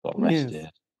 got yes,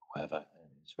 arrested, whatever.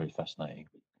 It's very fascinating.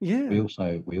 yeah. We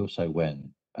also went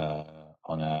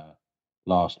on our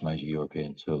last major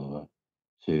European tour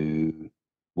to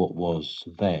what was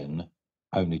then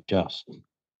only just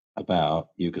about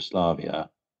Yugoslavia,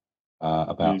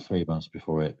 about Mm. 3 months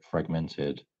before it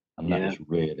fragmented, and that Yeah. was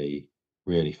really,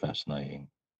 really fascinating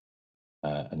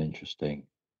and interesting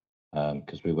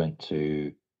because we went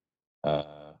to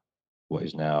what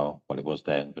is now, well, it was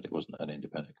then, but it wasn't an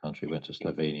independent country. We went to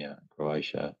Slovenia,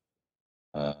 Croatia,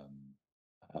 um,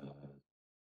 uh,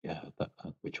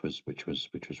 which was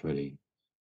really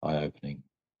eye opening.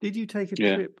 Did you take a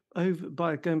Yeah. trip over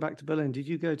by going back to Berlin? Did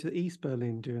you go to East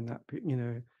Berlin during that,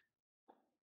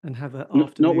 and have an Not when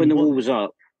afternoon? the What? wall was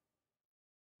up.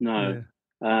 No.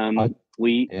 Yeah. I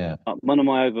We yeah one of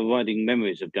my overriding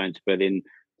memories of going to Berlin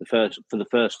for the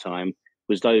first time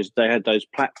was they had those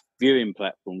viewing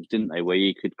platforms, didn't they, where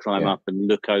you could climb yeah up and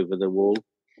look over the wall,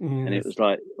 and it Yes. was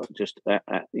like just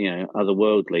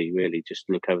otherworldly, really, just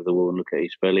look over the wall and look at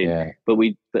East Berlin. yeah But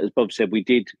as Bob said, we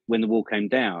did when the wall came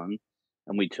down.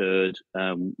 And we toured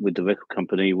with the record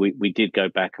company. We did go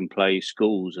back and play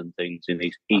schools and things in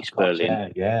of East course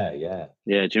Berlin. yeah.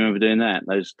 Yeah, do you remember doing that?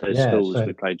 Those Yeah, schools so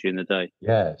we played during the day.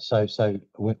 yeah, so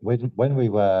when we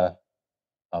were,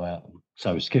 I mean,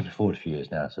 so we're skipping forward a few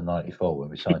years now. So '94 when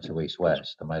we signed to East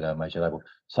West and made our major label.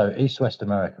 So East West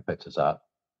America picked us up.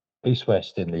 East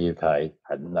West in the UK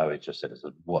had no interest in us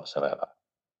whatsoever.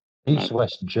 No. East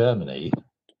West Germany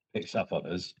picks up on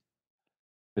us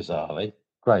bizarrely.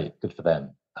 Great, good for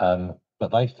them.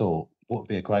 But they thought what would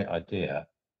be a great idea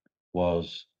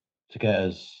was to get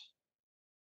us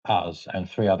and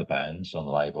three other bands on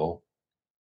the label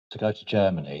to go to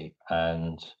Germany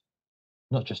and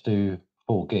not just do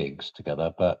 4 gigs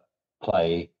together, but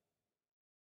play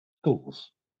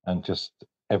schools and just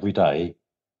every day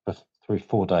for 3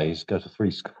 4 days go to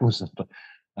 3 schools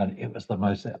and it was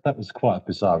that was quite a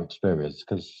bizarre experience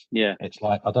because Yeah. it's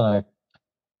like I don't know,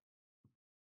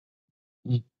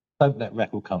 you don't let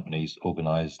record companies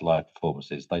organize live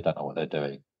performances. They don't know what they're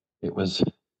doing. it was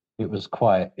it was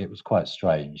quite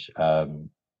strange, turning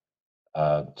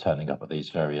up at these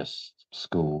various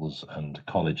schools and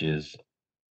colleges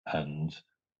and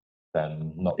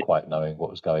then not quite knowing what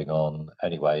was going on.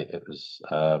 Anyway, it was.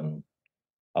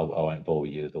 I won't bore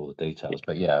you with all the details,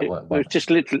 but yeah, It was just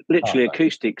literally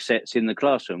acoustic sets in the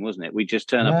classroom, wasn't it? We just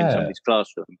turn up in Yeah, somebody's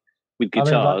classroom with I mean,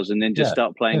 guitars and then just yeah,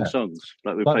 start playing yeah. songs.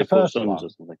 Like we Like the played 4 first songs or one,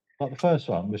 something.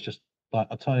 was just like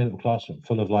a tiny little classroom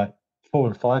full of like 4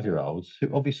 and 5 year olds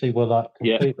who obviously were like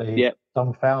Yeah. completely Yeah.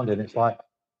 dumbfounded. It's like,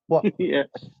 what? Yeah.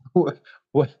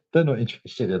 What? They're not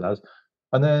interested in us.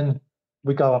 And then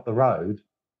we go up the road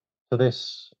to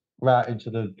this route into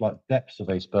the depths of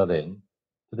East Berlin,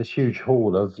 to this huge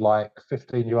hall of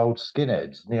 15-year-old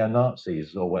skinheads,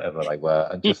 neo-Nazis or whatever they were,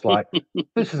 and just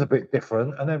this is a bit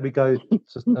different. And then we go,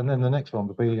 and then the next one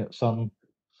would be at some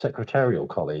secretarial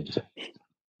college.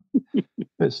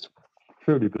 It's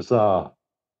truly bizarre.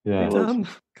 Yeah.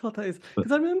 God, that is,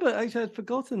 because I remember actually I'd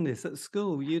forgotten this at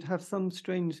school. You'd have some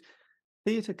strange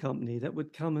theatre company that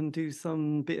would come and do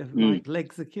some bit of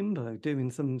Legs Akimbo, doing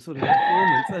some sort of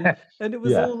performance, and it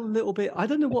was all a little bit. I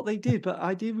don't know what they did, but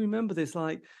I do remember this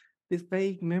this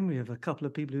vague memory of a couple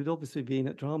of people who'd obviously been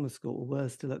at drama school, were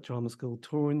still at drama school,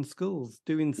 touring schools,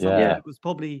 doing something that was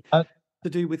probably to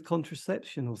do with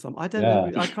contraception or something. I don't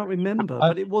know. I can't remember,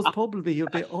 but it was probably a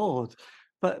bit odd.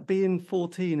 But being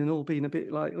 14 and all being a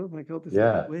bit like, oh my God, this is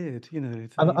a bit weird, you know.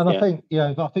 And I think,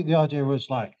 I think the idea was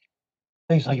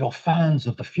these are your fans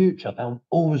of the future. They'll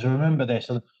always remember this.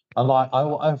 And I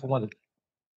often wondered,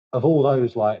 of all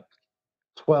those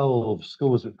 12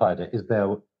 schools that played it, is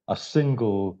there a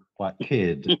single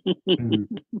kid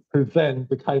who then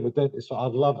became a dentist? So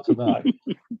I'd love to know.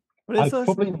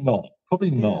 Probably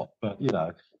not, but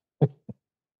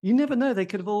you never know. They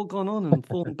could have all gone on and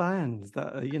formed bands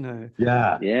that are,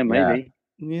 Yeah, maybe.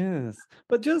 Yes,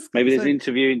 but just maybe there's an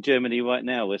interview in Germany right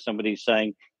now where somebody's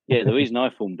saying, "Yeah, the reason I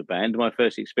formed a band, my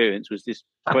first experience was this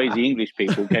crazy English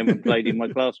people came and played in my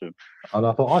classroom." And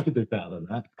I thought I could do better than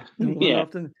that. Yeah.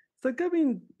 So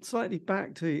going slightly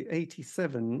back to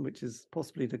 '87, which is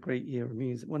possibly the great year of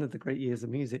music, one of the great years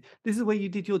of music. This is where you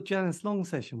did your Janice Long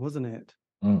session, wasn't it?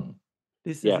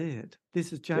 This is it.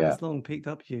 This is Janice Long picked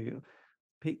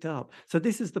up. So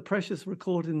this is the precious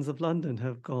recordings of London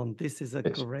have gone. This is a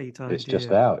great idea. It's just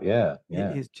out, yeah.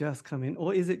 It is just coming,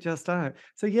 or is it just out?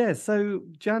 So so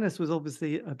Janice was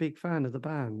obviously a big fan of the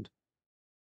band.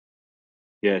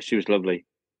 Yeah, she was lovely.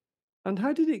 And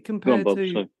how did it compare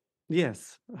to?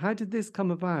 Yes, how did this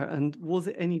come about? And was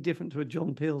it any different to a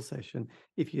John Peel session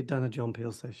if you'd done a John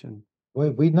Peel session?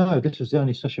 Well, we know this was the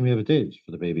only session we ever did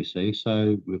for the BBC,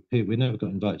 so we never got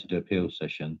invited to do a Peel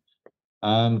session.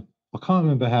 I can't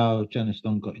remember how Janice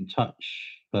Long got in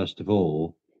touch, first of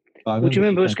all. But do you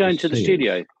remember us going to the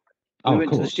studio? We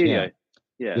went to the studio.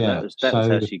 Yeah, that was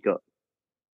how she got.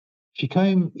 She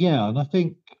came, and I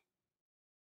think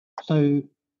so.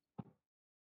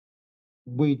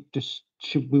 We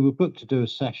were booked to do a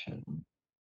session,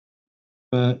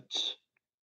 but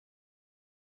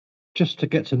just to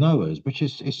get to know us, which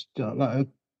is a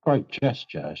great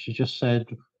gesture. She just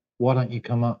said, "Why don't you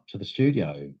come up to the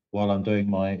studio while I'm doing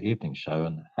my evening show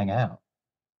and hang out?"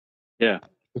 Yeah,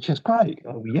 which is great.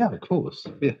 Oh, yeah, of course.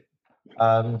 Yeah.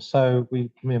 So me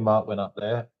and Mark went up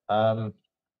there, and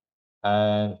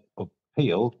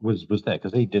Peel was there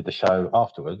because he did the show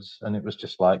afterwards, and it was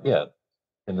just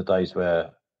in the days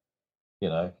where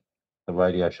the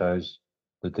radio shows,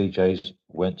 the DJs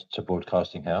went to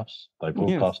broadcasting house. They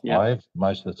broadcast live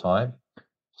most of the time.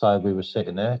 So we were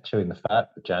sitting there chewing the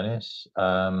fat with Janice.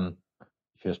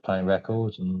 She was playing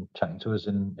records and chatting to us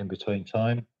in between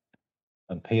time.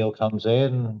 And Peel comes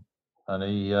in and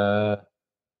he kind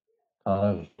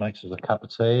of makes us a cup of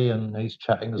tea and he's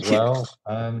chatting as well.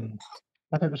 And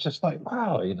it was just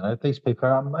wow, these people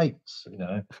are our mates,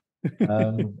 and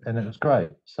it was great.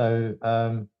 So,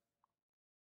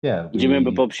 yeah. Do you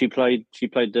remember, Bob? She played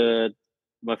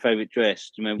My Favourite Dress.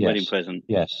 Do you remember Wedding Present?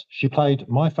 Yes, she played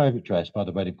My Favourite Dress by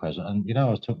the Wedding Present. And I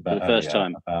was talking about the first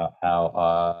time about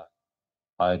how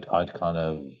I'd kind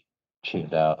of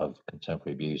tuned out of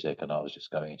contemporary music and I was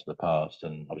just going into the past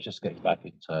and I was just getting back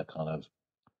into kind of,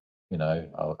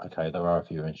 okay, there are a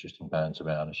few interesting bands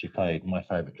around. And she played My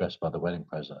Favourite Dress by the Wedding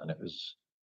Present. And it was,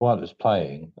 while it was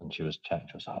playing and she was chatting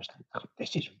to us, I was like,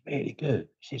 this is really good.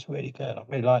 This is really good. I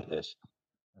really like this.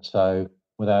 And so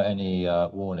without any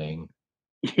warning,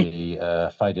 she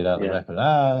faded out the record.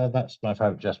 That's My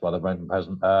Favourite Dress by the Wedding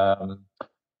Present.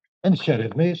 And shared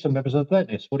with me some members of the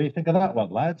Dentist. What do you think of that one,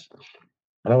 lads?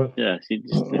 And I went, she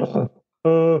just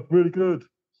really good.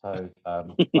 So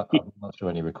I'm not sure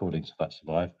any recordings of that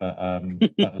survived, but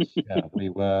that was we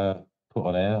were put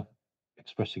on air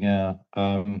expressing our.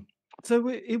 So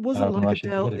it wasn't like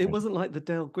it wasn't like the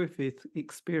Dale Griffith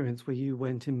experience where you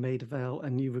went in Maid of Vale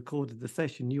and you recorded the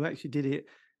session. You actually did it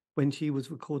when she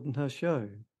was recording her show.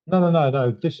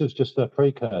 No. This was just a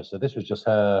precursor. This was just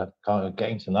her kind of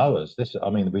getting to know us.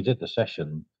 We did the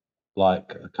session a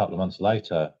couple of months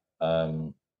later.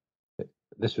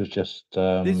 This was just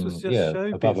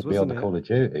showbiz, above and beyond the Call of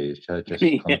Duty. Just kind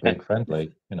of being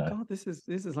friendly, God, this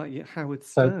is like Howard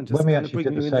Stern. So when we actually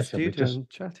did the session, we just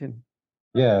chatting.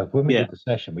 Yeah, when we did the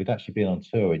session, we'd actually been on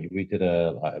tour, and we did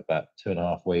about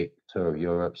 2.5 week tour of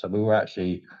Europe. So we were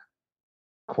actually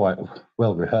quite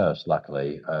well rehearsed,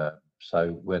 luckily.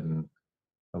 So when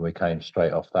we came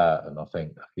straight off that, and I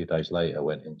think a few days later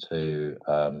went into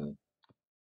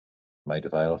Maida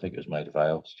Vale. I think it was Maida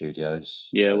Vale Studios.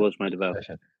 Yeah, it was made about.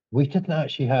 Session. We didn't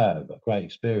actually have a great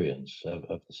experience of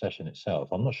the session itself.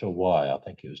 I'm not sure why. I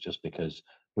think it was just because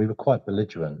we were quite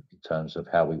belligerent in terms of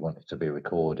how we wanted to be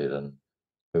recorded, and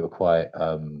we were quite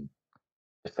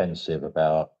defensive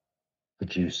about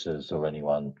producers or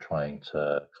anyone trying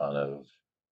to kind of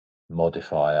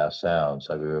modify our sound.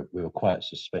 So we were quite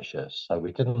suspicious. So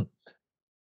we didn't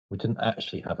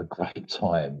actually have a great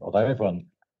time. Although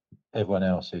everyone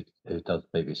else who does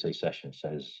BBC sessions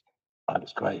says, "Oh,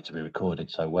 it's great to be recorded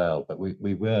so well," but we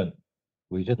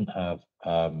didn't have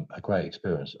a great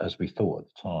experience as we thought at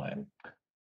the time.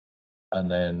 And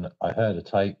then I heard a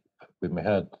tape when we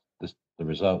heard the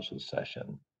results of the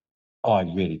session. I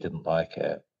really didn't like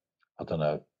it. I don't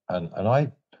know, and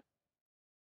I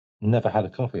never had a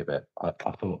copy of it. I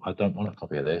thought, I don't want a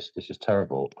copy of this. This is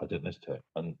terrible. I didn't listen to it.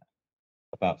 And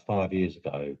about 5 years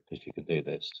ago, because you can do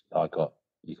this,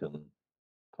 you can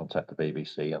contact the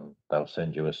BBC and they'll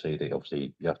send you a CD.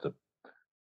 Obviously, you have to,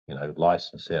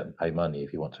 license it and pay money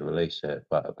if you want to release it.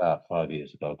 But about 5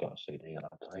 years ago, I got a CD and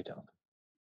I played it.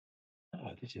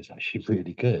 Oh, this is actually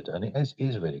really good, and it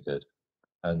is really good.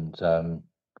 And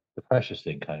the Precious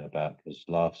thing came about because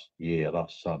last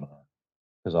summer,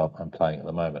 because I'm playing at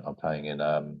the moment, I'm playing in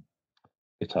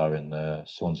guitar in the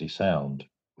Swansea Sound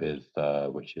with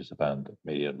which is a band that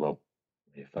me and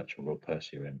Fletcher and Rob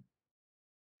Percy are in.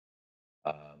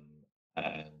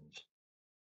 And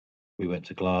we went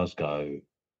to Glasgow,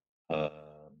 played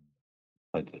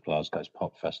at the Glasgow's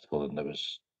Pop Festival, and there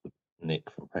was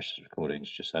Nick from Precious Recordings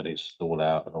just had his stall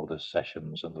out and all the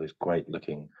sessions and all this great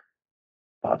looking.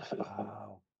 But I thought,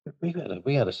 oh,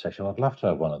 we had a session. I'd love to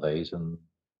have one of these. And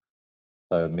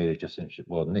so Amelia just introduced,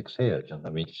 well, Nick's here, and I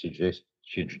mean, she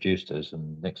introduced us,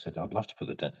 and Nick said, "I'd love to put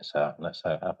the Dentist out," and that's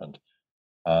how it happened.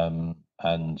 And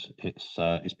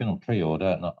it's been on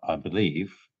pre-order, and I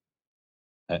believe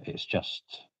it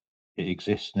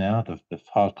exists now. The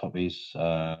hard copies,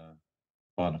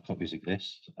 vinyl copies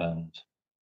exist, and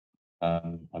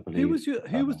I believe.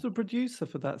 Who was the producer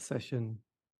for that session?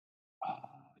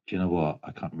 Do you know what?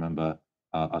 I can't remember.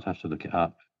 I'd have to look it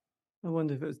up. I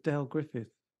wonder if it was Dale Griffith.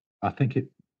 I think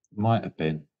it might have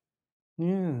been.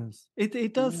 Yes,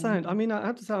 it does sound. I mean, I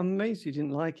have to say, I'm amazed you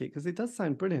didn't like it because it does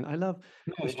sound brilliant. I love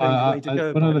the strange way to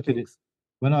go when I about look at it, things.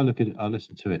 when I look at it, I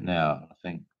listen to it now, and I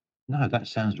think, no, that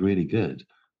sounds really good.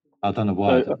 I don't know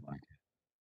why I don't like it.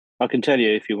 I can tell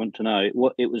you if you want to know.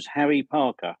 It was Harry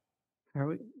Parker.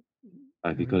 Harry,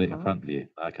 Have you got it in front of you?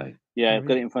 Okay. Yeah, I've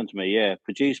got it in front of me. Yeah,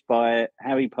 produced by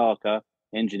Harry Parker,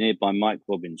 engineered by Mike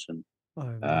Robinson.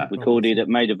 Recorded at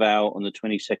Maida Vale on the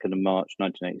 22nd of March,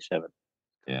 1987.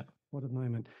 Yeah. What a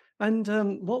moment! And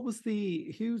what was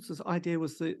whose idea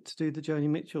was it to do the Joni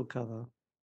Mitchell cover?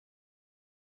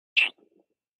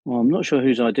 Well, I'm not sure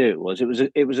whose idea it was.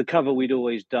 It was a cover we'd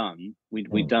always done.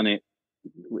 We'd done it.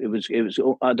 It was.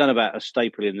 I don't know about a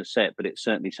staple in the set, but it's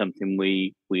certainly something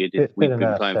we've been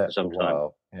playing for some time.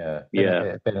 Yeah,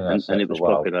 and it was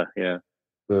popular. Yeah,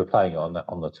 we were playing it on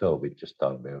the tour. We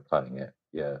were playing it.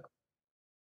 Yeah,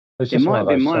 it might have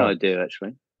been my idea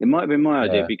actually. It might have been my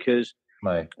idea because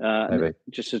maybe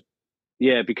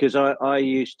because I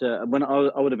used to, when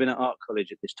I would have been at art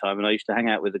college at this time, and I used to hang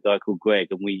out with a guy called Greg,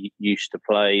 and we used to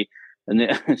play, and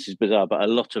this is bizarre, but a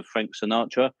lot of Frank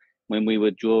Sinatra when we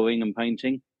were drawing and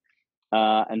painting.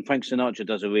 And Frank Sinatra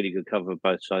does a really good cover of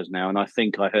Both Sides Now, and I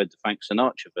think I heard the Frank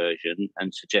Sinatra version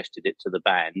and suggested it to the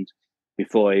band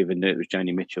before I even knew it was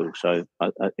Joni Mitchell. So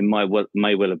it may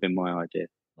well have been my idea.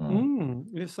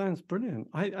 It sounds brilliant.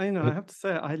 I have to say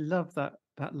I love that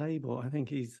label. I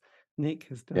think Nick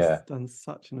has done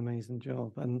such an amazing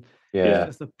job, and it's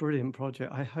just a brilliant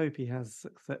project. I hope he has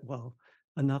success. Well,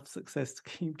 enough success to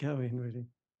keep going, really.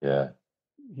 Yeah.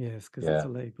 Yes, because it's a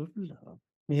label of love.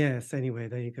 Yes. Anyway,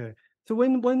 there you go. So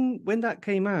when that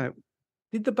came out,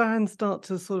 did the band start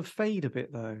to sort of fade a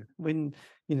bit though? When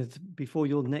before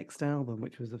your next album,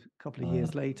 which was a couple of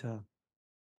years later,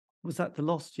 was that the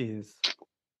Lost Years?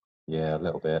 Yeah, a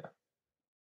little bit.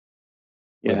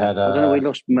 Yeah, I don't know. We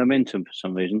lost momentum for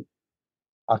some reason.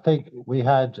 I think we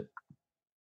had.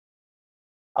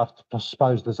 I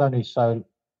suppose there's only so.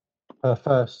 For the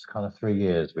first kind of 3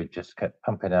 years, we just kept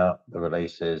pumping out the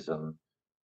releases and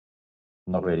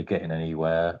not really getting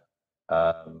anywhere.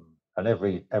 And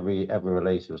every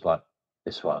release was like,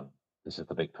 this is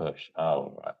the big push.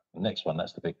 Oh, right. The next one,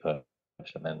 that's the big push.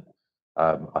 And then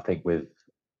I think with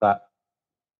that,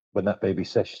 when that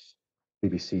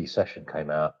BBC session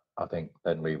came out, I think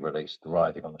then we released The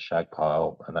Riding on the Shag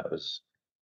Pile, and that was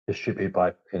distributed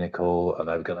by Pinnacle, and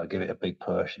they were going to give it a big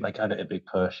push. And they gave it a big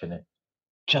push, and it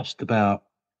just about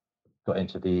got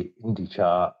into the indie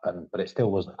chart, but it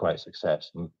still wasn't a great success.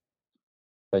 And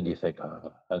then you think,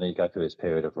 oh, and then you go through this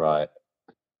period of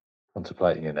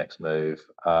contemplating your next move.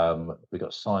 We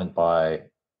got signed by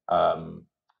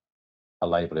a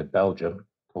label in Belgium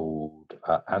called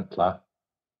Antler,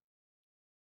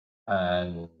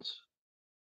 and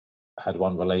had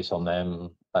one release on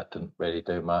them that didn't really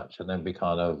do much. And then we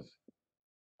kind of,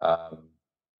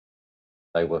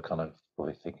 they were kind of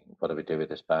probably thinking, what do we do with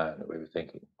this band? And we were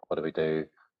thinking, what do we do?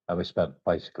 And we spent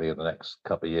basically the next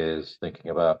couple of years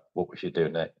thinking about what we should do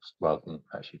next rather than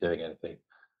actually doing anything.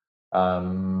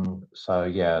 So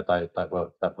yeah, that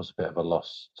was a bit of a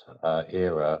lost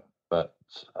era, but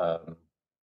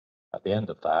at the end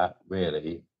of that,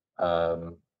 really,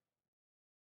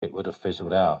 it would have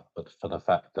fizzled out. But for the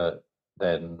fact that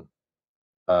then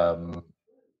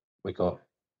we got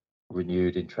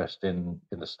renewed interest in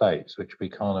the States, which we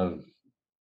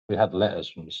had letters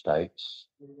from the States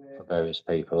for various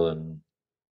people, and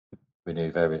we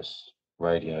knew various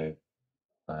radio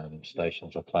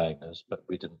stations were playing us, but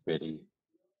we didn't really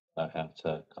know how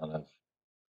to kind of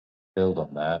build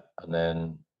on that. And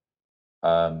then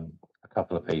a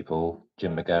couple of people,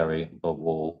 Jim McGarry and Bob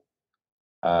Wall,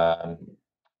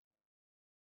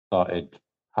 started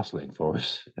hustling for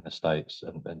us in the States,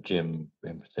 and Jim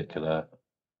in particular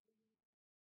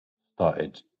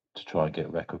started to try and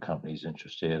get record companies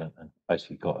interested, and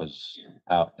basically got us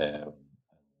out there,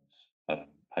 and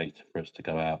paid for us to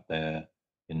go out there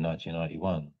in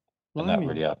 1991. And that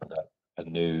really opened up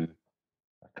a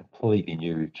completely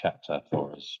new chapter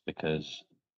for us, because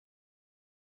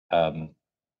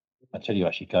until you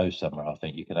actually go somewhere, I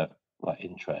think you can have like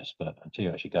interest, but until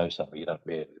you actually go somewhere, you don't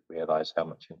really realize how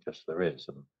much interest there is.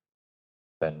 And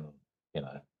then, you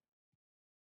know,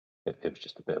 it was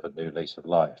just a bit of a new lease of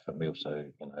life. And we also,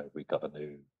 we got a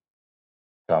new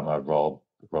drummer, Rob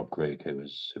Grigg, who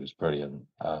was brilliant.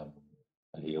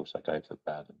 And he also gave the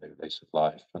band a new lease of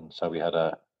life. And so we had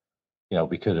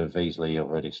we could have easily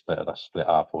already split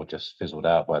up or just fizzled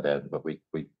out by then, but we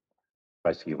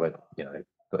basically went,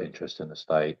 got interest in the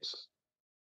States,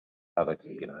 had a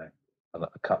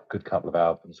good couple of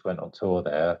albums, went on tour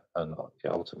there, and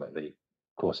ultimately,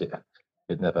 of course, it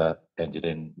never ended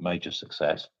in major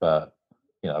success, but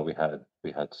we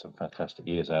had some fantastic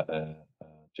years out there,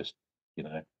 just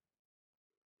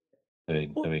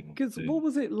doing. Because what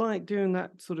was it like during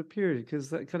that sort of period? Because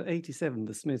that kind of 87,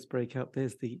 the Smiths break up.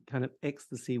 There's the kind of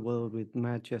ecstasy world with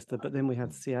Manchester, but then we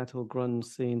had Seattle grunge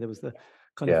scene. There was the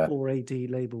kind of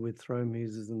 4AD label with Throne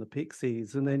Muses and the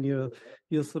Pixies, and then you're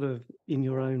sort of in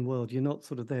your own world. You're not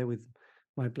sort of there with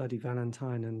My Bloody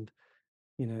Valentine and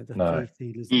the Faith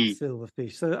Healers and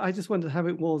Silverfish. So I just wondered how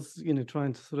it was,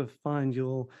 trying to sort of find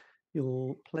your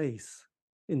place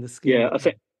in the scheme. Yeah,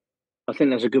 I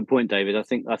think that's a good point, David. I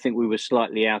think we were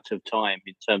slightly out of time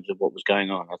in terms of what was going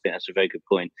on. I think that's a very good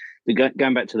point.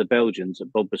 Going back to the Belgians,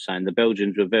 that Bob was saying, the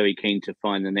Belgians were very keen to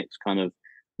find the next kind of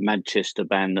Manchester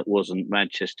band that wasn't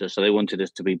Manchester. So they wanted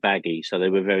us to be baggy. So they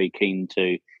were very keen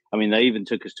to. I mean, they even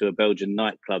took us to a Belgian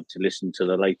nightclub to listen to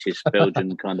the latest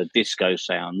Belgian kind of disco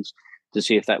sounds to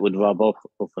see if that would rub off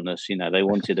on us. They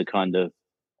wanted a kind of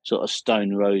sort of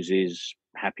Stone Roses,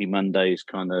 Happy Mondays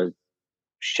kind of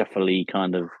shuffly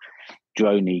kind of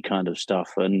droney kind of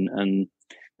stuff, and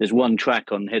there's one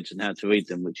track on Heads and How to Read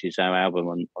Them, which is our album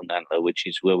on Antler, which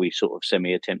is where we sort of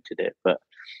semi-attempted it, but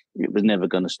it was never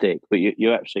going to stick. But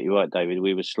you're absolutely right, David.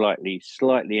 We were slightly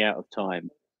out of time,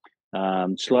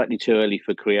 slightly too early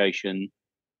for creation,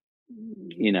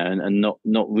 and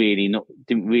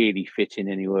didn't really fit in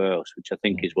anywhere else, which I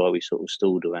think is why we sort of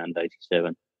stalled around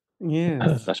 87.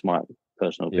 Yeah, that's my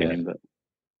personal opinion. But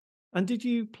and did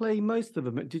you play most of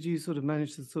them? Did you sort of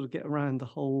manage to sort of get around the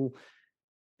whole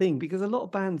thing? Because a lot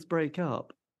of bands break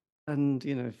up, and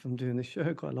from doing this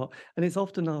show quite a lot, and it's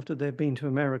often after they've been to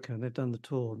America and they've done the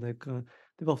tour, and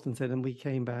they've often said, and we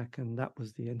came back and that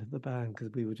was the end of the band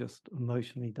because we were just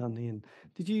emotionally done in.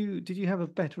 Did you have a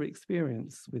better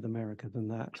experience with America than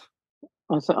that?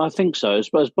 I think so. As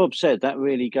Bob said, that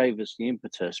really gave us the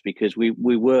impetus, because we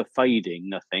were fading,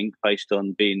 I think, based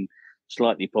on being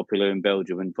slightly popular in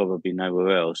Belgium and probably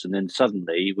nowhere else. And then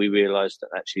suddenly we realised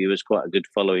that actually there was quite a good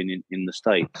following in the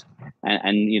States,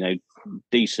 and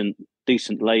decent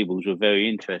labels were very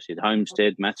interested.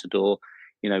 Homestead, Matador,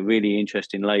 really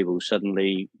interesting labels.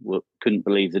 Suddenly couldn't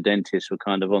believe the Dentists were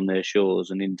kind of on their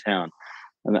shores and in town,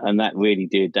 and that really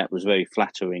did. That was very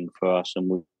flattering for us, and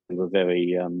we were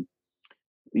very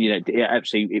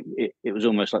it was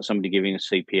almost like somebody giving us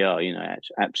CPR.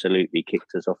 Absolutely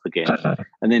kicked us off again.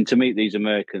 And then to meet these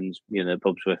Americans,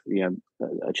 Bob's,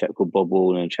 a chap called Bob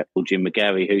Wall and a chap called Jim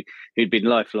McGarry, who'd been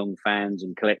lifelong fans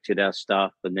and collected our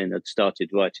stuff, and then had started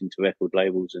writing to record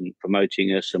labels and promoting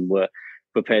us, and were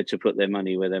prepared to put their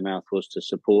money where their mouth was to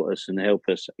support us and help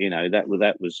us.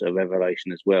 That was a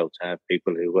revelation as well, to have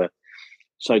people who were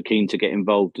so keen to get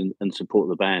involved and support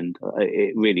the band.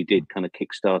 It really did kind of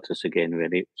kickstart us again,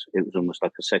 really. It was almost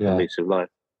like a second lease of life.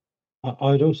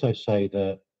 I'd also say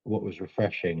that what was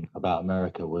refreshing about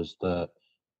America was that,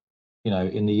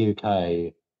 in the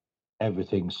UK,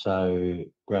 everything so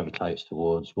gravitates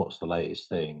towards what's the latest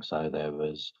thing. So there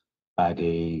was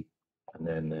baggy, and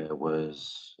then there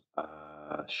was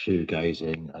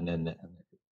shoegazing, and then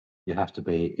you have to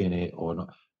be in it or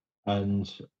not. And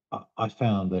I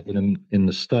found that in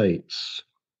the States,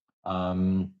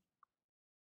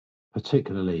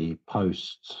 particularly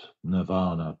post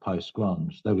Nirvana, post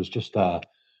grunge, there was just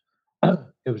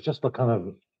it was just a kind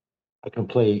of a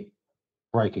complete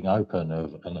breaking open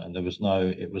of, and there was no.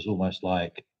 It was almost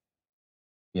like,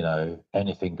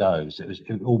 anything goes.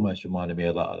 It almost reminded me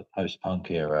of like the post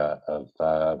punk era of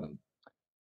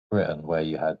Britain, where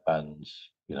you had bands,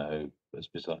 as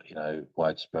bizarre,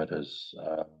 widespread as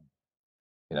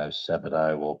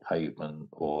Sebadoh or Pavement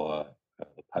or the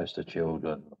Poster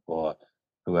Children or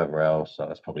whoever else. So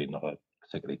that's probably not a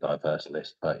particularly diverse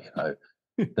list, but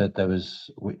there was.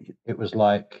 It was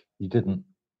like you didn't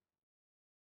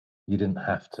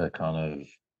have to kind of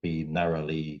be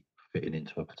narrowly fitting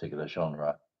into a particular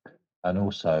genre. And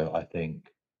also, I think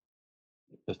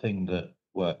the thing that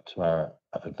worked to our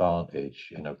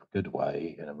advantage in a good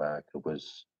way in America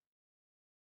was,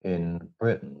 in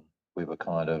Britain, we were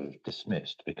kind of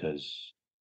dismissed because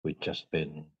we'd just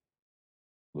been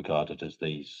regarded as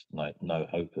these no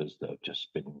hopers that have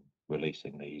just been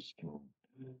releasing these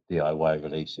DIY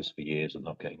releases for years and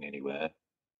not getting anywhere.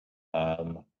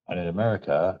 And in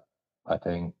America, I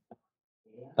think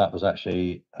that was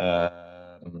actually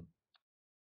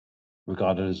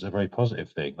regarded as a very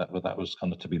positive thing. That was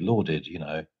kind of to be lauded.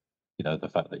 The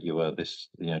fact that you were this,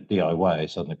 DIY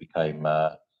suddenly became,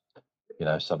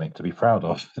 something to be proud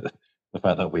of. The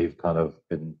fact that we've kind of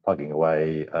been plugging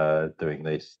away, doing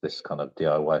this kind of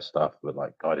DIY stuff with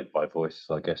like Guided by Voices,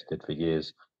 I guess, did for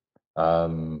years.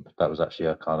 That was actually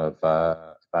a kind of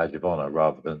badge of honor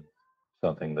rather than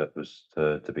something that was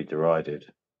to be derided.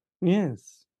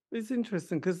 Yes, it's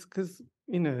interesting because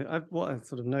I've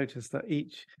sort of noticed that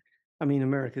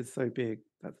America's so big,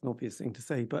 that's an obvious thing to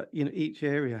say, but each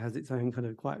area has its own kind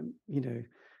of quite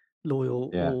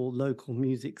loyal or local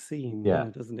music scene,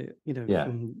 doesn't it?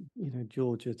 From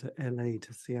Georgia to LA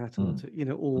to Seattle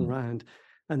to all around,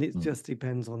 and it just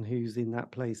depends on who's in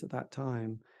that place at that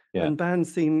time. And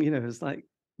bands seem, it's like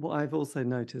what I've also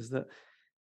noticed, that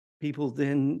people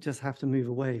then just have to move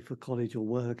away for college or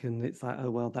work, and it's like,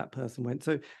 oh well, that person went.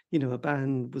 So a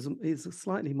band is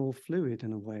slightly more fluid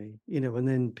in a way, and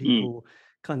then people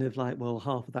kind of like, well,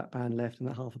 half of that band left and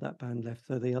that half of that band left,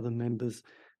 so the other members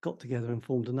got together and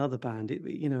formed another band.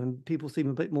 And people seem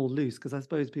a bit more loose because I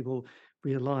suppose people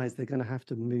realize they're going to have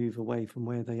to move away from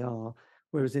where they are,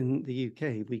 whereas in the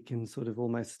UK we can sort of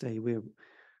almost stay where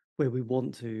we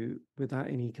want to without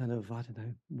any kind of, I don't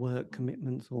know, work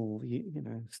commitments or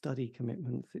study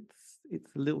commitments.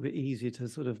 It's a little bit easier to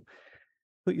sort of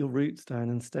put your roots down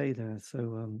and stay there.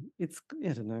 So it's,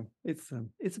 I don't know, it's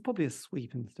probably a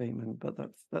sweeping statement, but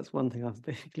that's one thing I've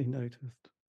vaguely noticed.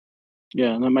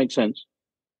 Yeah, that makes sense.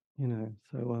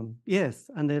 So yes,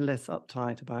 and they're less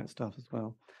uptight about stuff as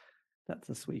well. That's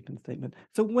a sweeping statement.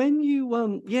 So when you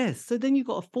so then you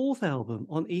got a fourth album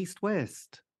on East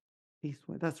West.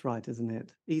 That's right, isn't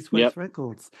it? East West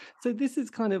Records. So this is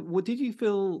kind of, did you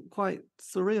feel quite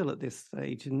surreal at this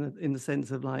stage in the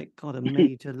sense of like, God, a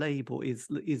major label is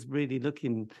really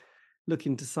looking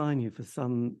to sign you for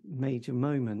some major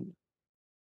moment?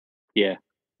 Yeah,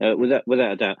 without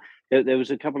a doubt. There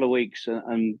was a couple of weeks,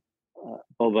 and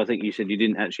Bob, I think you said you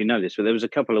didn't actually know this, but there was a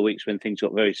couple of weeks when things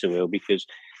got very surreal because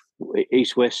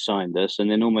East West signed us, and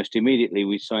then almost immediately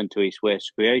we signed to East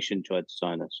West. Creation tried to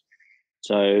sign us.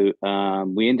 So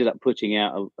we ended up putting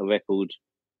out a record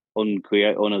on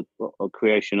a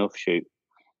Creation offshoot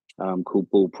called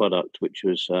Ball Product, which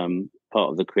was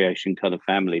part of the Creation kind of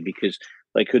family, because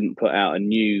they couldn't put out a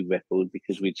new record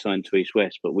because we'd signed to East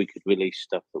West, but we could release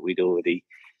stuff that we'd already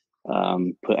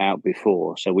put out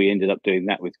before. So we ended up doing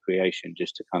that with Creation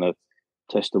just to kind of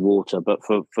test the water. But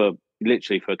for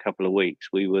literally for a couple of weeks,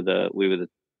 we were the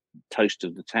toast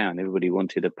of the town. Everybody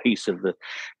wanted a piece of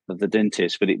the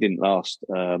dentist, but it didn't last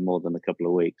more than a couple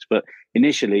of weeks. But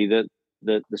initially,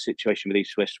 the situation with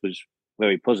East West was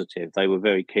very positive. They were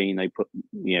very keen. They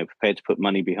prepared to put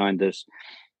money behind us.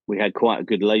 We had quite a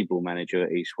good label manager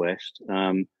at East West.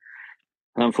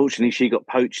 And unfortunately, she got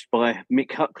poached by Mick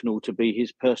Hucknall to be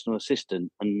his personal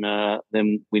assistant, and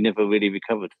then we never really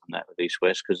recovered from that with East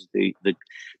West, because the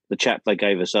chap they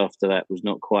gave us after that was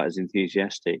not quite as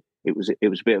enthusiastic. It was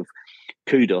a bit of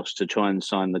kudos to try and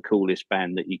sign the coolest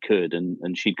band that you could,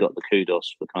 and she got the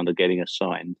kudos for kind of getting us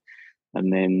signed.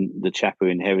 And then the chap who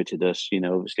inherited us,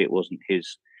 obviously it wasn't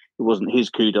his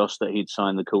kudos that he'd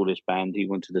signed the coolest band. He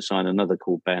wanted to sign another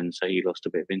cool band, so he lost a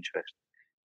bit of interest.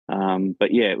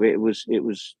 But yeah, it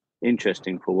was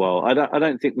interesting for a while. I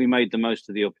don't think we made the most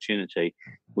of the opportunity.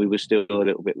 We were still a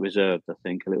little bit reserved. I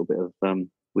think a little bit of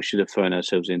we should have thrown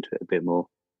ourselves into it a bit more.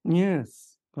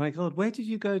 Yes, my God, where did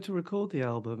you go to record the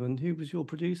album, and who was your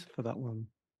producer for that one?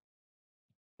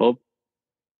 Bob?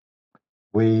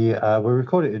 We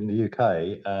recorded it in the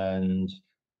UK, and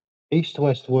East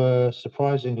West were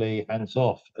surprisingly hands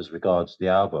off as regards the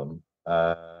album.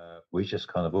 We just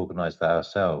kind of organised that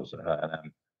ourselves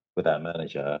with our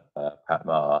manager, Pat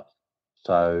Marr.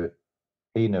 So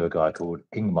he knew a guy called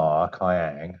Ingmar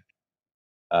Kyang.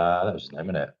 That was his name,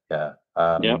 isn't it?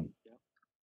 Yeah.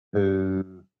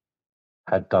 Who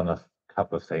had done a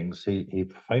couple of things. He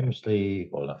famously,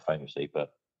 well, not famously,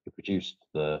 but he produced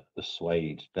the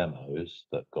Suede demos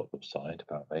that got them signed,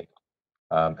 apparently.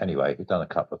 Anyway, he'd done a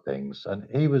couple of things, and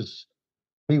he was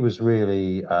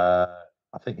really, I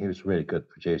think he was a really good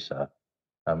producer.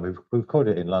 And we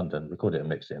recorded it in London, recorded and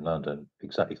mixed it in London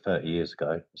exactly 30 years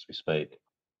ago, as we speak.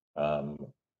 And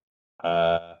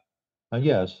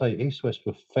yeah, I'd say East West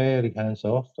were fairly hands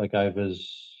off. They gave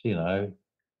us,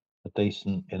 a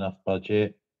decent enough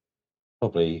budget,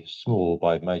 probably small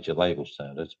by major label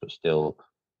standards, but still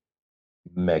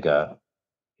mega,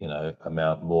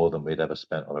 amount more than we'd ever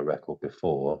spent on a record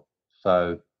before.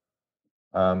 So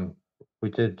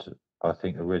we did, I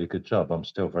think, a really good job. I'm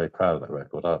still very proud of that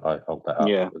record. I hold that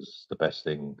up as the best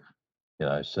thing,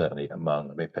 certainly among.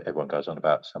 I mean, everyone goes on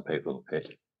about some people on the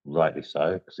pitch, rightly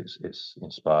so, because it's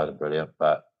inspired and brilliant.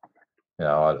 But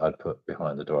I'd put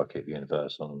Behind the Door I Keep the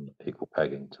Universe on equal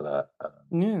pegging to that.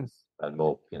 Yes, and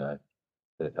more. I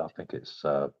think it's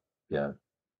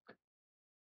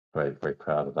very, very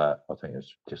proud of that. I think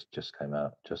it's just came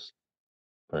out just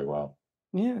very well.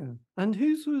 Yeah, and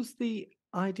whose was the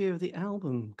idea of the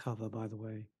album cover, by the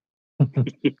way?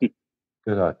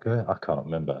 Good. I can't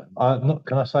remember.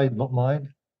 Can I say not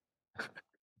mine?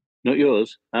 Not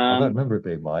yours. I don't remember it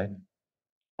being mine.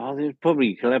 It's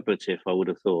probably collaborative. I would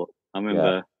have thought. I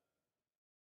remember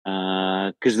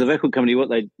because the record company, what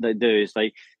they do is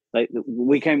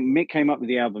Mick came up with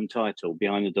the album title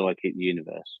Behind the Door I Keep the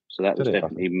Universe. So that was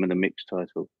definitely even the Mick's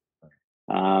title.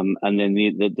 And then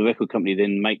the record company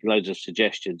then make loads of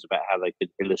suggestions about how they could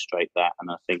illustrate that,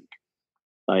 and I think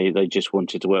they just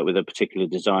wanted to work with a particular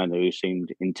designer who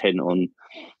seemed intent on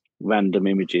random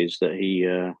images that he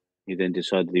then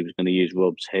decided he was going to use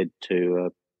Rob's head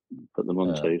to put them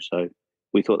onto. So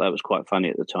we thought that was quite funny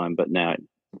at the time, but now it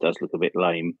does look a bit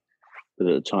lame. But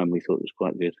at the time we thought it was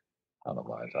quite good. I don't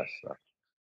mind that stuff.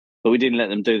 But we didn't let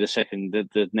them do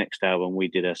the next album. We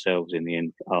did ourselves in the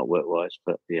end, artwork wise.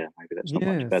 But yeah, maybe that's not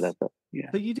much better. But yeah,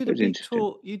 but you did a big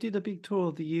tour. You did a big tour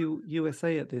of the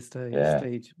USA at this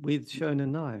stage with Shonen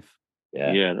Knife.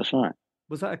 Yeah, that's right.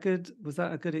 Was that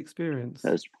a good experience?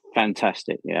 That was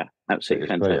fantastic. Yeah, absolutely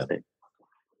fantastic.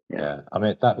 Yeah, I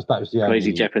mean that was the crazy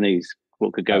only, Japanese.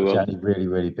 What could go wrong? That was the only really,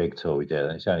 really big tour we did,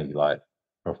 and it's only like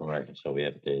proper American tour we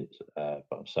ever did. But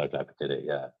I'm so glad we did it.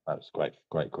 Yeah, that was great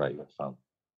fun.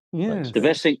 Yeah. The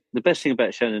best thing about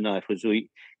Shonen Knife was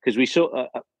because we saw.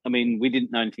 I mean, we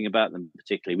didn't know anything about them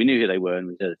particularly. We knew who they were, and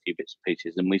we heard a few bits and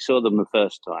pieces. And we saw them the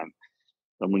first time,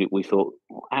 and we thought,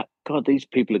 oh, God, these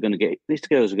girls are going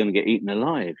to get eaten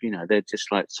alive. They're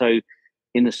just like so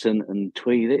innocent and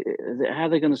twee. How are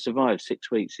they going to survive 6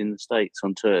 weeks in the States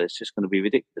on tour? It's just going to be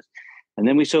ridiculous. And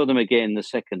then we saw them again the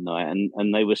second night,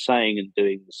 and they were saying and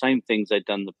doing the same things they'd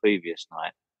done the previous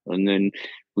night. And then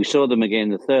we saw them again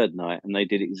the third night, and they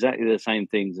did exactly the same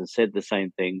things and said the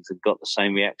same things and got the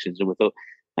same reactions. And we thought,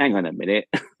 hang on a minute,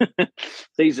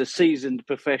 these are seasoned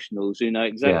professionals who know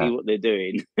exactly what they're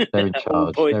doing. They're in charge.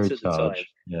 All points at the time.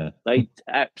 Yeah, they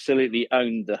absolutely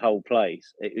owned the whole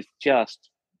place. It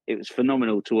was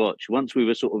phenomenal to watch. Once we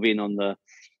were sort of in on the.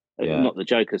 Not the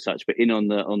joke as such, but in on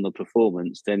the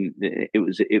performance, then it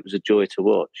was a joy to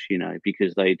watch,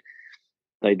 because they'd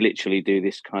literally do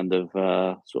this kind of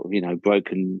sort of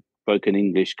broken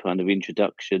English kind of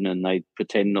introduction, and they'd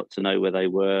pretend not to know where they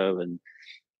were, and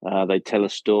They tell a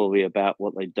story about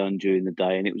what they'd done during the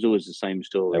day, and it was always the same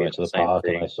story. They went to the the same park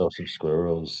thing. and they saw some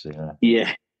squirrels.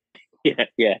 Yeah,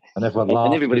 yeah. and everyone And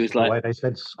laughed everybody because was the like, way they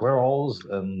said squirrels,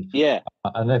 and yeah.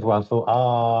 everyone thought,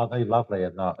 "Ah, they lovely,"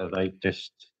 and that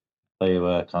they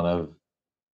were kind of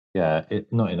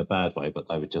not in a bad way, but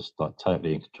they were just like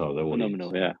totally in control of their audience.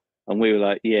 Phenomenal, yeah. And we were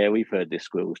like, yeah, we've heard this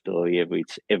squirrel story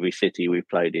every city we've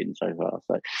played in so far.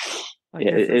 So I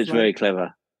guess it's very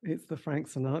clever. It's the Frank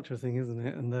Sinatra thing, isn't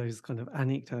it? And those kind of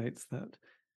anecdotes that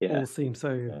Yeah. all seem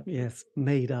so,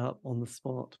 made up on the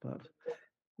spot, but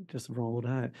just rolled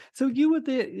out. So you were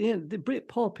there, the Brit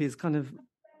pop is kind of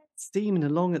steaming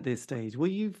along at this stage. Were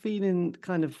you feeling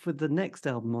kind of for the next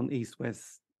album on East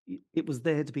West, it was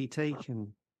there to be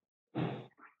taken?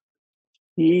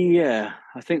 Yeah,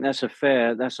 I think that's a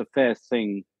fair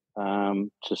thing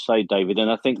to say, David. And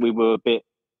I think we were a bit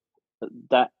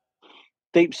that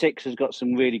Deep Six has got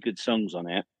some really good songs on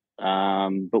it,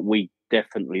 but we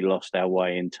definitely lost our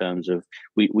way in terms of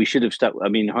we should have stuck. I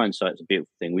mean, hindsight's a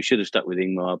beautiful thing. We should have stuck with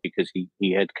Ingmar because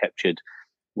he had captured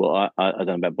what I don't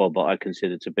know about Bob, but I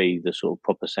consider to be the sort of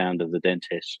proper sound of the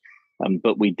Dentists.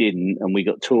 But we didn't, and we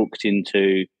got talked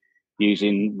into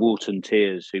using Wharton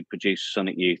Tears, who produced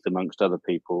Sonic Youth, amongst other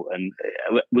people, and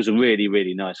was a really,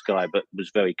 really nice guy, but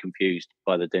was very confused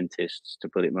by the Dentists, to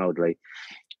put it mildly.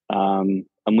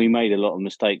 And we made a lot of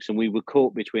mistakes, and we were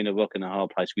caught between a rock and a hard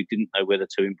place. We didn't know whether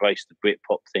to embrace the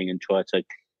Britpop thing and try to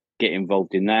get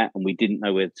involved in that, and we didn't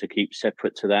know whether to keep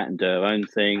separate to that and do our own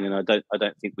thing. And I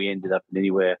don't think we ended up in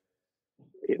anywhere.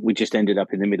 We just ended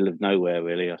up in the middle of nowhere,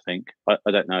 really. I think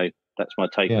I don't know. That's my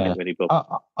take on it, really,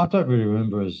 Bob. I don't really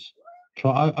remember us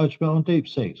try. I just on Deep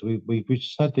Six. We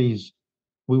just had these.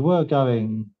 We were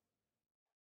going.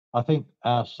 I think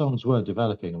our songs were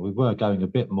developing. We were going a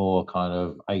bit more kind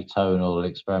of atonal,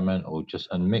 experimental.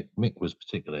 And Mick was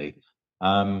particularly.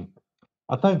 I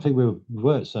don't think we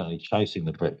weren't certainly chasing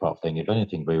the Britpop thing. If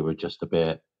anything, we were just a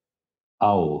bit.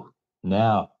 Oh,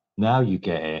 now you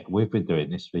get it. We've been doing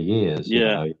this for years.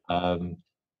 Yeah.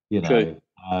 True.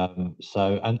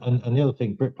 So and the other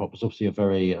thing, Britpop was obviously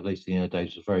at least in the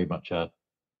days, was very much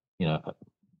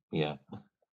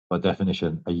by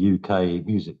definition, a UK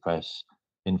music press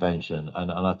invention.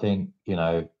 And I think,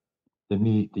 the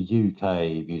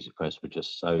UK music press were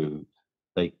just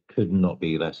they could not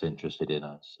be less interested in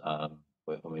us.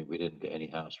 We didn't get any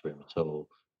house room at all.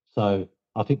 So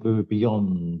I think we were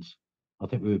beyond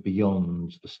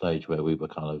the stage where we were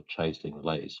kind of chasing the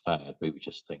latest fad. We were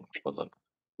just thinking, well, look,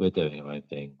 we're doing our own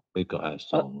thing. We've got our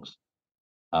songs.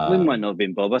 We might not have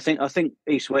been, Bob. I think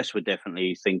East West were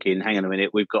definitely thinking, hang on a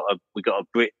minute, we've got a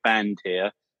Brit band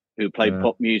here who play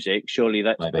pop music. Surely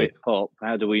that's Brit pop.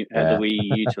 How do we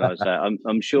utilise that?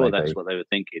 I'm sure that's what they were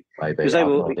thinking. Because they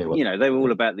were, they were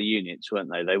all about the units, weren't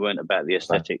they? They weren't about the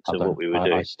aesthetics of what we were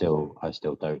doing. I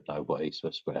still don't know what East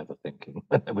West were ever thinking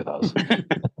with us.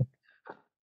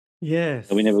 Yes.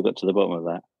 So we never got to the bottom of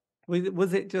that.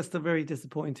 Was it just a very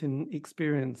disappointing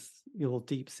experience, your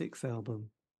Deep Six album?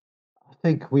 I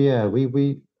think we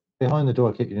Behind the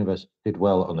Door, Keep Universe did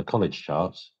well on the college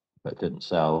charts, but didn't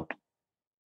sell.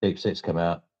 Deep Six came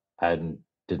out and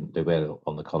didn't do well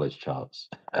on the college charts,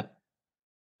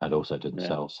 and also didn't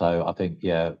sell. So I think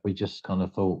we just kind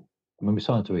of thought, when we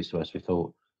signed to East West, we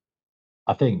thought,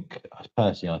 I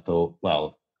thought,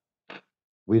 well,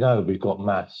 we know we've got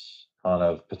mass kind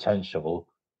of potential.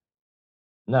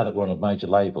 Now that we're on a major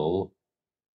label,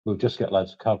 we'll just get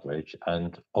loads of coverage,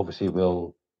 and obviously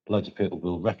loads of people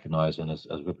will recognise them as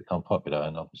we become popular.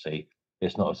 And obviously,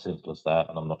 it's not as simple as that.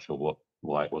 And I'm not sure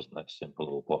why it wasn't that simple,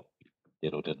 or what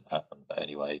did or didn't happen. But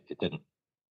anyway, it didn't.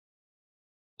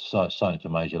 Signing to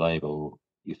a major label,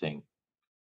 you think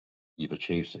you've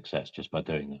achieved success just by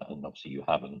doing that, and obviously you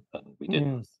haven't, and we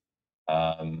didn't.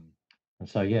 And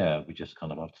so we just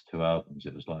kind of, after 2 albums,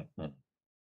 it was like.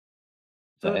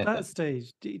 So at that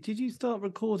stage, did you start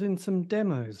recording some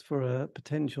demos for a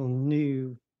potential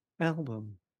new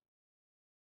album?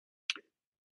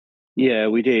 Yeah,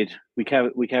 we did. We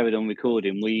carried on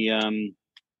recording. We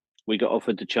got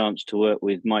offered the chance to work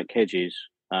with Mike Hedges.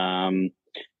 I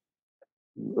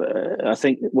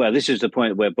think, well, this is the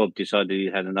point where Bob decided he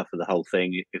had enough of the whole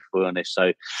thing, if we're honest.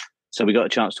 So we got a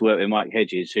chance to work with Mike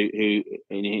Hedges, who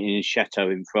in his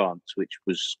chateau in France, which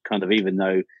was kind of, even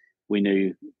though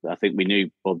I think we knew,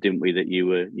 Bob, didn't we, that you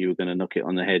were going to knock it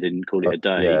on the head and call it a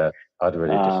day. Yeah, I'd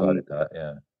already decided that.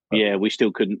 Yeah. Yeah, we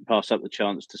still couldn't pass up the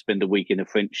chance to spend a week in a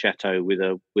French chateau with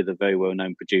a very well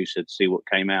known producer to see what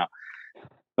came out.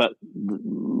 But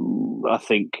I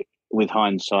think, with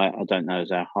hindsight, I don't know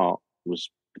as our heart was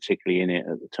particularly in it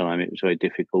at the time. It was very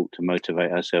difficult to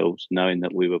motivate ourselves, knowing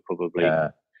that we were probably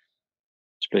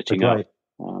splitting up.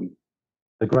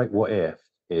 The great what if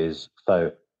is,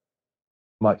 so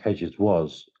Mike Hedges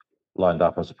was lined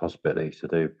up as a possibility to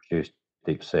produce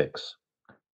Deep Six,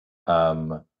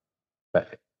 but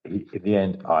in the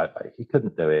end, he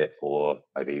couldn't do it, or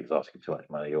maybe he was asking too much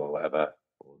money or whatever,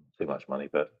 or too much money,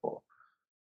 but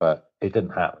it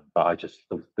didn't happen. But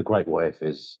the great what if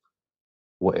is,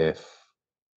 what if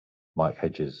Mike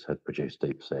Hedges had produced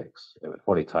Deep Six? It would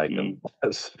probably take him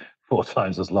 4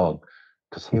 times as long,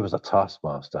 because he was a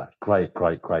taskmaster. Great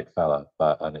fella,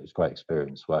 and it was a great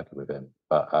experience working with him.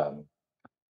 But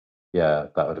yeah,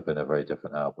 that would have been a very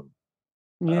different album.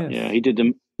 Yes. Yeah, he did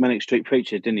the Manic Street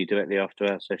Preachers, didn't he? Directly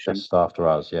after our session. Just after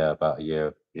us, yeah, about a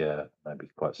year, maybe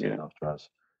quite soon after us.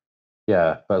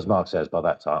 Yeah, but as Mark says, by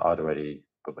that time I'd already,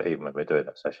 even when we were doing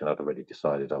that session, I'd already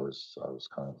decided I was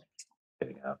kind of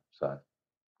getting out. So,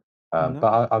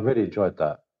 but I really enjoyed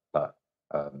that.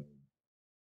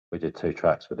 We did 2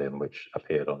 tracks with him, which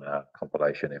appeared on our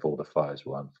compilation, If All the Flies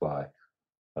Were One Fly.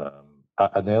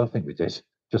 And the other thing we did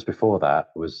just before that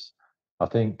was, I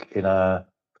think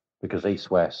because East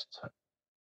West,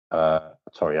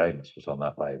 Tori Amos was on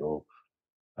that label,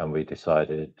 and we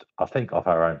decided, I think off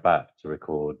our own back, to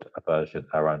record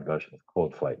our own version of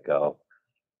Cornflake Girl.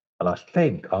 And I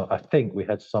think we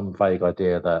had some vague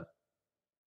idea that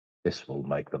this will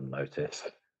make them notice.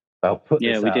 They'll put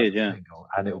this out as a single,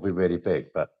 and it'll be really big,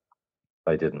 but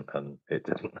they didn't, and it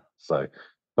didn't. So,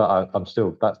 but I'm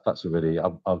still, that's a really,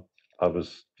 I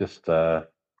was just had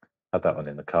that one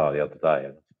in the car the other day,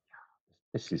 and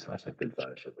that's a good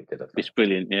version. We did it. It's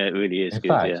brilliant. Yeah, it really is. In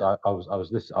fact, I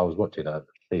was watching a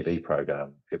TV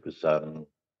program. It was I'll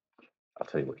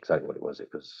tell you exactly what it was. It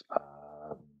was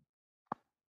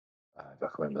if I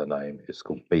can remember the name, it's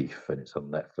called Beef, and it's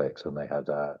on Netflix. And they had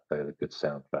a good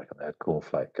soundtrack, and they had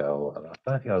Cornflake Girl, and I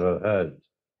don't think I've ever heard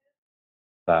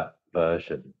that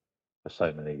version for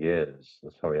so many years.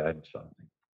 The Tori Amos one.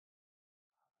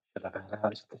 It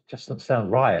just doesn't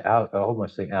sound right. I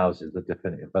almost think ours is the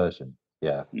definitive version.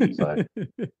 Yeah, so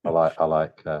I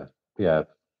like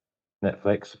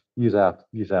Netflix, use our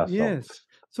songs. Yes.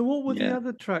 So what were the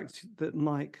other tracks that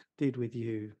Mike did with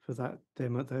you for that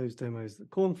those demos? The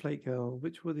Cornflake Girl,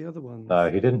 which were the other ones?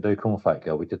 No, he didn't do Cornflake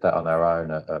Girl. We did that on our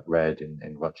own at Red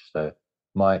in Rochester.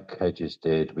 Mike Hedges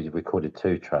did. We recorded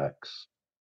 2 tracks,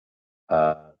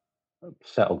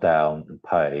 Settle Down and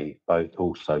Pay, both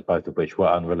of which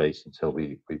were unreleased until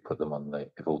we put them on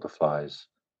the If All the Flies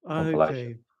compilation.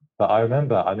 Okay. But I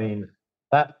remember, I mean,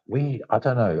 I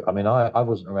don't know. I mean, I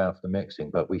wasn't around for the mixing,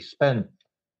 but we spent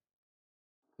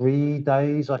 3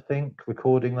 days, I think,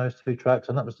 recording those 2 tracks,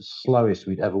 and that was the slowest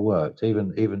we'd ever worked,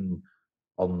 even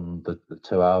on the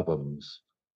 2 albums.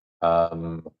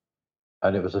 And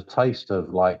it was a taste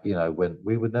of, like, you know, when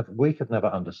we could never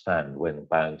understand when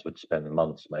bands would spend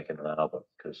months making an album,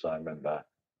 because I remember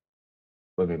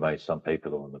when we made Some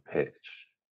People on the Pitch,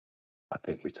 I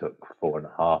think we took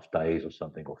 4.5 days or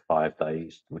something, or 5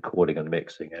 days recording and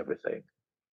mixing everything.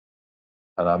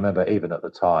 And I remember even at the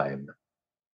time,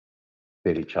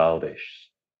 Billy Childish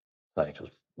saying to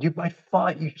us,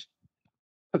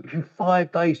 took you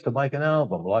 5 days to make an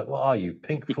album. Like, what are you,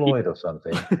 Pink Floyd or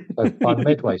something? So by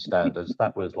Medway standards,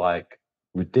 that was like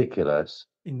ridiculous.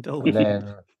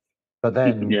 Indulgent. But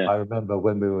then I remember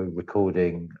when we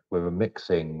were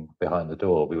mixing behind the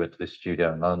door. We went to this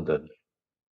studio in London,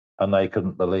 and they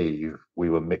couldn't believe we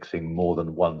were mixing more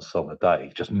than 1 song a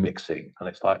day, just mixing. And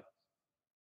it's like,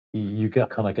 you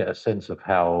kind of get a sense of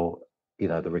how, you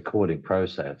know, the recording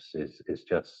process is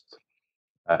just.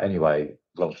 Anyway,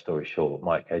 long story short,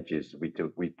 Mike Hedges, we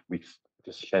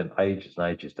just spent ages and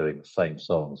ages doing the same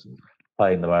songs and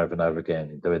playing them over and over again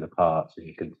and doing the parts, and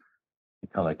you kind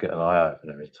of get an eye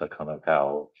opener into kind of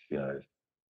how, you know,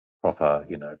 proper,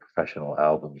 you know, professional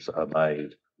albums are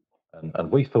made.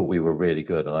 And we thought we were really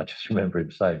good. And I just remember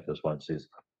him saying to us once,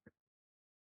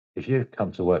 if you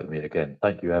come to work with me again,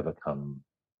 don't you ever come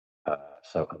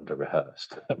so under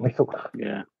rehearsed. And we thought,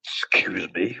 excuse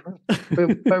me,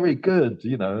 we're very good,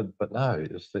 you know. But no,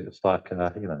 it's like, you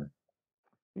know,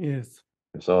 yes.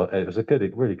 So it was a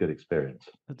really good experience.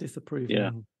 A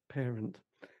disapproving parent.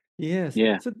 Yes.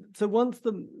 Yeah. So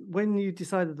when you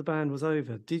decided the band was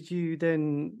over, did you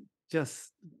then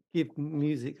just give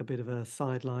music a bit of a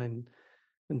sideline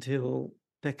until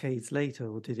decades later,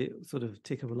 or did it sort of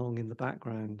tick along in the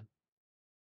background?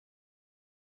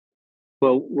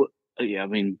 Well, yeah, I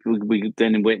mean, we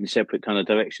then went in separate kind of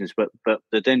directions, but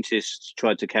the dentist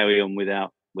tried to carry on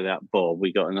without Bob.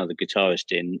 We got another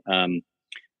guitarist in,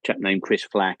 chap named Chris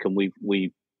Flack, and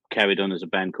we carried on as a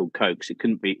band called Cokes. It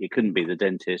couldn't be the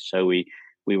dentist, so we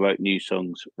wrote new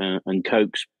songs, and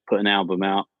Cokes put an album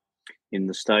out in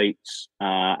the States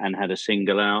and had a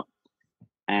single out,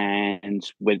 and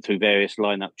went through various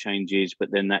lineup changes,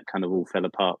 but then that kind of all fell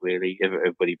apart. Really,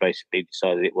 everybody basically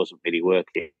decided it wasn't really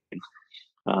working.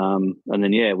 And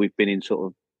then we've been in sort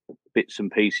of bits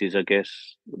and pieces, I guess.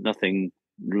 Nothing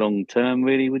long term,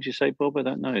 really. Would you say, Bob? I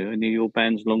don't know. Any of your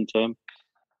bands long term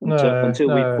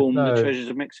until we formed the Treasures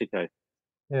of Mexico?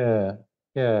 Yeah.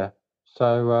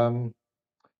 So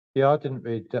I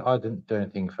didn't do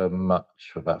anything for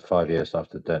much for about 5 years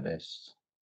after Dentist.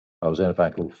 I was in a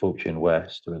band called Fortune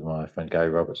West with my friend Gary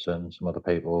Robertson, some other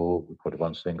people. We recorded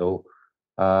one single.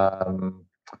 There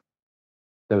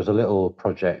was a little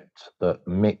project that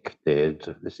Mick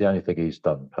did. It's the only thing he's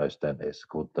done post Dentist,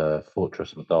 called the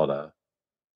Fortress Madonna,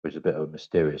 which is a bit of a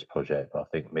mysterious project. I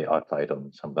think I played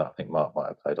on some of that. I think Mark might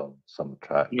have played on some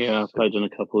tracks. Yeah, I played on a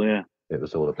couple. Yeah, it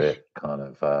was all a bit kind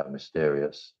of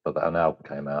mysterious. But an album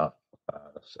came out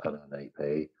and an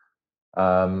EP.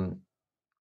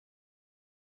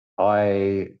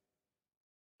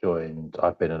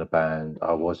 I've been in a band.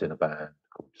 I was in a band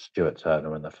called Stuart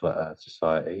Turner and the Flat Earth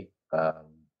Society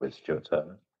with Stuart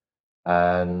Turner,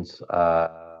 and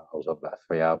I was on about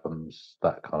 3 albums.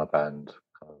 That kind of band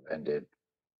kind of ended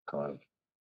kind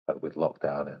of with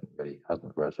lockdown and really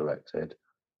hasn't resurrected.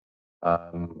 I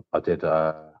did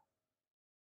a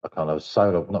kind of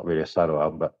solo, not really a solo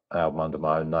album, but album under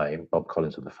my own name, Bob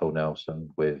Collins and the Phil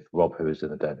Nelson, with Rob, who was in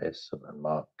the Dentist, and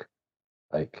Mark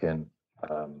Aiken.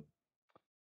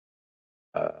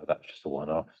 That's just a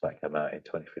one-off. That came out in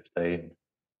 2015.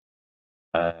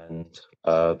 And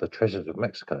the Treasures of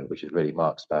Mexico, which is really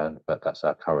Mark's band, but that's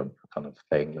our current kind of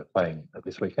thing. They're playing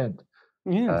this weekend.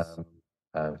 Yes.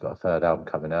 And we've got a 3rd album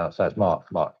coming out. So it's Mark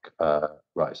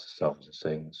writes the songs and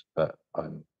sings, but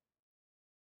I'm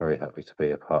very happy to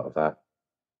be a part of that.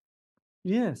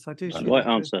 Yes, I do. Right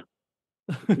answer.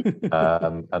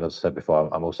 And as I said before,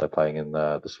 I'm also playing in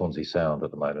the Swansea Sound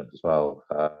at the moment as well.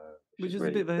 Which is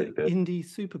really, a bit of an indie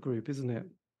supergroup, isn't it?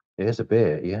 It is a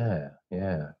bit, yeah.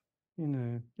 You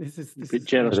know, this is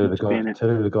jealous to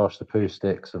do the Gosh, the Pooh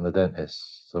Sticks and the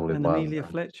Dentists all in and one. Amelia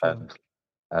Fletcher.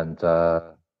 And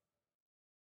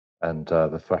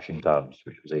the Thrashing Doves,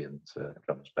 which was Ian's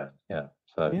drums band. Yeah.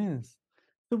 So yes.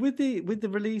 So with the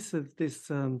release of this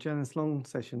Janice Long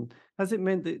session, has it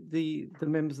meant that the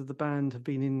members of the band have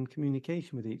been in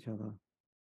communication with each other?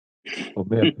 Well,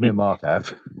 me and Mark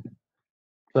have.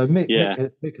 So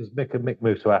Mick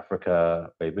moved to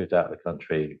Africa. He moved out of the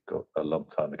country a long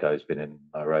time ago. He's been in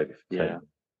Nairobi for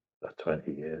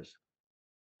 20 years.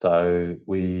 So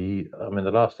the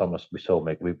last time we saw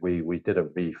Mick, we did a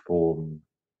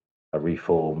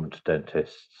reformed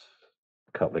Dentists,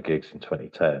 a couple of gigs in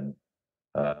 2010.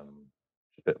 It's a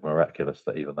bit miraculous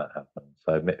that even that happened.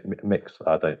 So Mick's,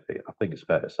 I think it's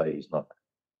fair to say he's not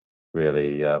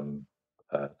really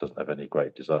doesn't have any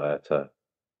great desire to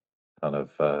kind of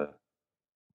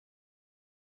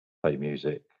play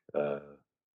music and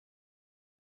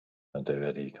do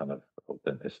any kind of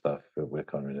Dentist stuff. We're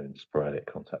kind of in sporadic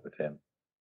contact with him.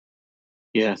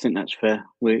 Yeah, I think that's fair.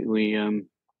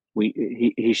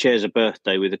 He shares a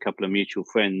birthday with a couple of mutual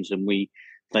friends, and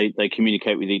they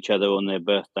communicate with each other on their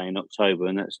birthday in October,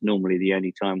 and that's normally the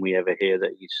only time we ever hear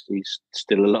that he's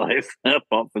still alive.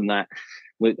 Apart from that,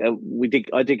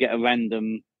 I did get a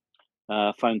random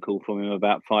phone call from him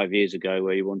about 5 years ago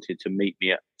where he wanted to meet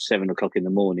me at 7 o'clock in the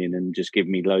morning and just give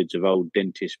me loads of old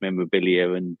Dentist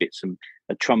memorabilia and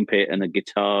a trumpet and a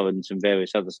guitar and some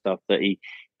various other stuff that he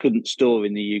couldn't store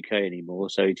in the UK anymore.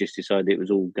 So he just decided it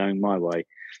was all going my way.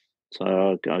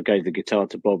 So I gave the guitar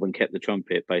to Bob and kept the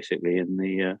trumpet basically, and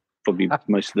the probably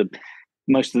most of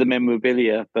the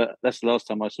memorabilia. But that's the last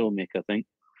time I saw Mick, I think.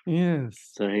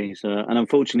 Yes. So he's and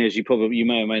unfortunately, as you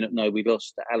may or may not know, we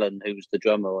lost Allan, who was the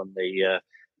drummer on the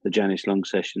Janice Long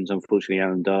sessions. Unfortunately,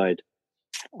 Allan died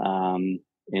in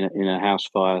a house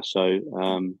fire. So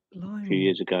a few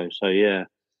years ago. So yeah,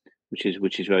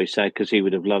 which is very sad because he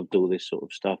would have loved all this sort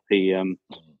of stuff. He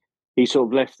sort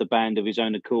of left the band of his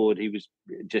own accord. He was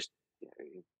just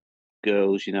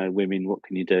girls, women. What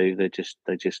can you do? They just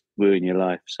ruin your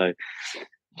life. So.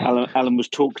 Allan was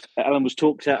talked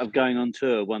out of going on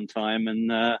tour one time,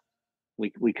 and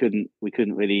we couldn't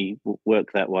really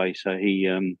work that way. So he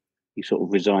sort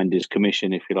of resigned his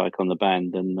commission, if you like, on the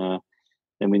band, and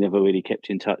then we never really kept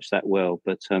in touch that well.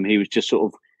 But he was just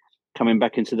sort of coming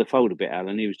back into the fold a bit.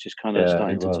 Allan, he was just kind of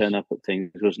starting to turn up at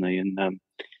things, wasn't he? And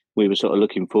we were sort of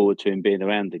looking forward to him being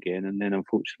around again, and then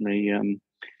unfortunately.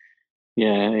 He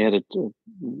had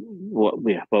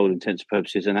by all intents and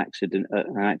purposes, an accident,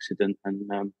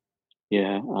 and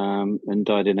and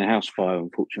died in a house fire,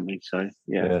 unfortunately. So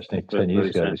it's 10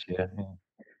 years ago this year.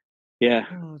 Yeah.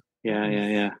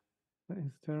 That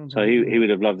is terrible. So he would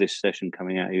have loved this session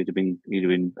coming out. He'd have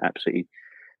been absolutely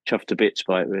chuffed to bits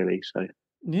by it, really. So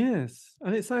yes,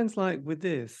 and it sounds like with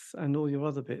this and all your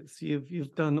other bits,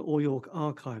 you've done all your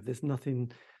archive. There's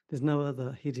no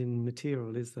other hidden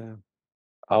material, is there?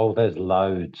 Oh, there's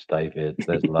loads, David.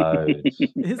 There's loads.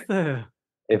 Is there?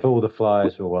 If all the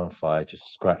flies were on fire, just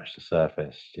scratch the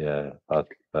surface. Yeah, but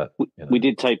we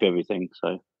did tape everything.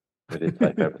 So we did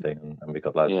tape everything, and we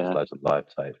got loads of live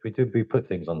tapes. We put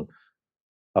things on.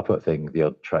 I put the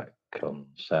odd track on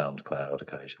SoundCloud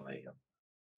occasionally,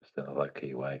 just in a low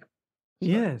key way. So.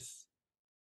 Yes.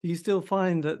 Do you still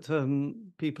find that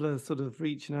people are sort of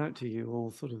reaching out to you,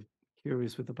 or sort of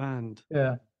curious with the band?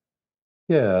 Yeah.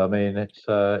 I mean, it's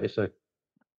a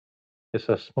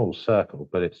small circle,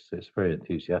 but it's a very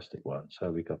enthusiastic one.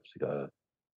 So we've obviously got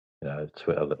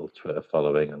a little Twitter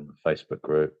following and Facebook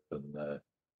group, and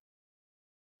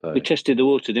we tested the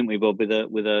water, didn't we, Bob, with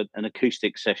an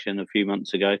acoustic session a few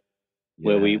months ago,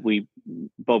 where we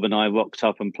Bob and I rocked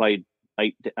up and played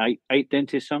eight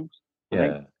Dentist songs.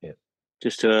 I think.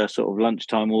 Just to a sort of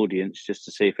lunchtime audience, just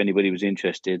to see if anybody was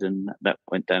interested, and that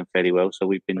went down fairly well. So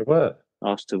we've been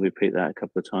asked to repeat that a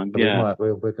couple of times. But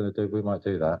we might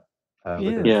do that.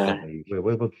 We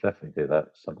will definitely do that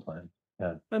sometime.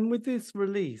 Yeah. And with this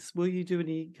release, will you do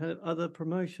any kind of other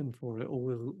promotion for it, or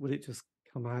will it just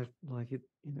come out like it,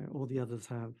 all the others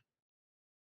have?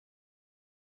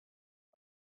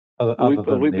 Have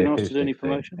we been asked to do any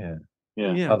promotion?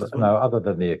 Yeah. Other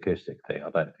than the acoustic thing, I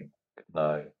don't think.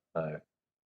 No.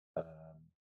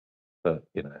 But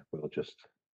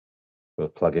we'll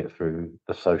plug it through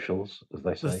the socials, as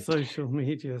they say. The social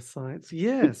media sites.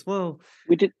 Yes. Well,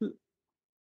 we did. I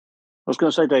was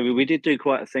going to say, David, we did do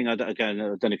quite a thing. I don't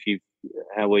know if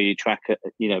how well you track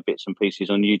bits and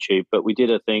pieces on YouTube, but we did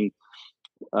a thing.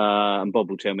 And Bob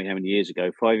will tell me how many years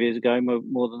ago. 5 years ago,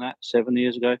 more than that, 7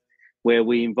 years ago, where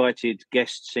we invited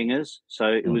guest singers. So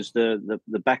it was the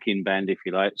backing band, if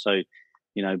you like. So.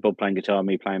 Bob playing guitar,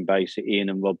 me playing bass, Ian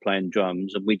and Rob playing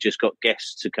drums, and we just got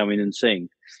guests to come in and sing,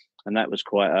 and that was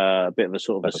quite a bit of a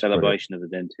sort of a celebration of the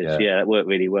Dentist. Yeah, that worked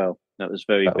really well. That was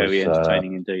very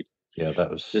entertaining indeed. Yeah,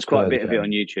 that was. There's quite a bit of it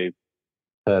on YouTube.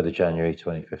 3rd of January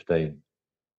 2015.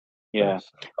 Yeah,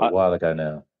 a while ago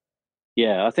now.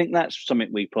 Yeah, I think that's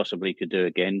something we possibly could do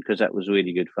again, because that was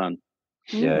really good fun.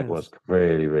 Yeah, it was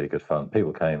really, really good fun.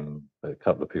 A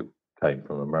couple of people came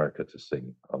from America to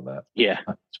sing on that. Yeah,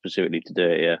 specifically to do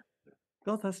it. Yeah.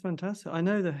 God, that's fantastic. I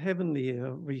know the Heavenly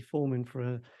are reforming for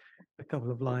a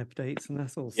couple of live dates, and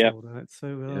that's all sold out.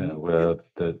 So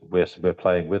we're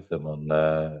playing with them on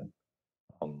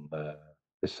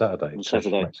this Saturday. On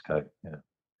Saturday. Mexico. Yeah.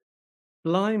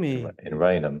 Blimey. In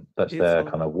Raynham. That's their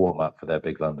kind of warm up for their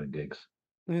big London gigs.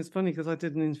 And it's funny because I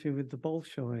did an interview with the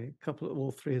Bolshoi,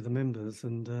 all three of the members,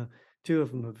 and 2 of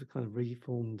them have kind of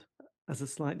reformed as a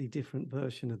slightly different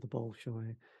version of the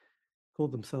Bolshoi,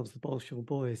 called themselves the Bolshoi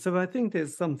Boys. So I think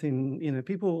there's something,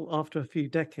 people after a few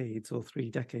decades or 3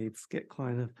 decades get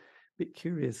kind of a bit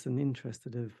curious and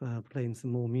interested of playing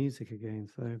some more music again.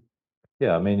 So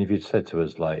yeah, I mean, if you'd said to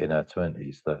us like in our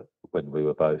 20s that when we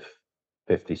were both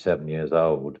 57 years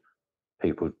old,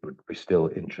 people would be still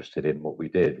interested in what we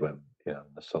did when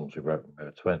the songs we wrote when we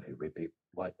were 20, we'd be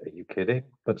like, are you kidding?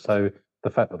 But so the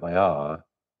fact that they are,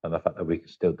 and the fact that we can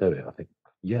still do it, I think,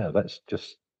 that's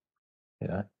just,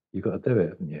 you've got to do it,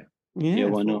 haven't you? Yeah,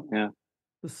 why not? Yeah.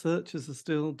 The Searchers are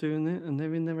still doing it, and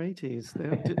they're in their 80s.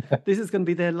 This is going to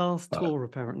be their last tour,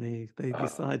 apparently. They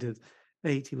decided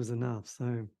 80 was enough,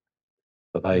 so...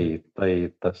 But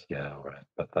that's, all right.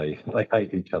 But they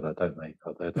hate each other, don't they?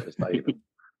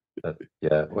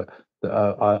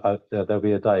 There'll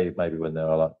be a day maybe when there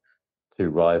are like 2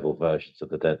 rival versions of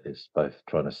the Dentist both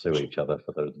trying to sue each other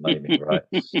for the naming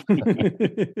rights.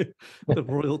 The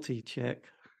royalty check.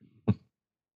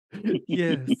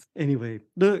 Yes. Anyway,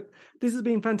 look, this has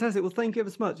been fantastic. Well, thank you ever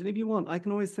so much. And if you want, I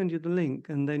can always send you the link,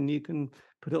 and then you can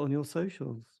put it on your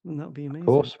socials, and that'll be amazing. Of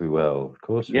course we will.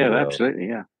 Yeah, absolutely.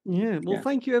 Yeah. Yeah. Well,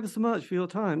 thank you ever so much for your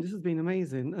time. This has been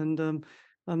amazing, and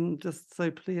I'm just so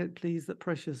pleased that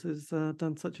Precious has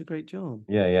done such a great job.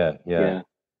 Yeah.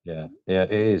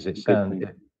 It is.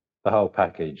 The whole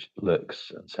package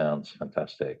looks and sounds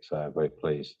fantastic. So I'm very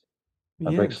pleased.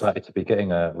 I'm very excited to be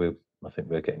getting I think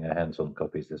we're getting our hands on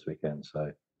copies this weekend.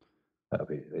 So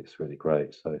it's really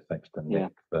great. So thanks to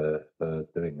Nick for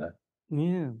doing that.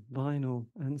 Yeah, vinyl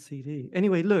and CD.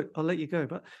 Anyway, look, I'll let you go,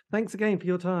 but thanks again for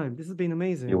your time. This has been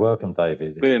amazing. You're welcome,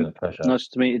 David. It's been a pleasure. Nice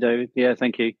to meet you, David. Yeah,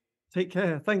 thank you. Take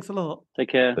care. Thanks a lot. Take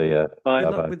care. See ya. Bye.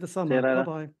 Good luck with the summer.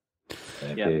 Bye-bye.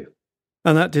 Thank you.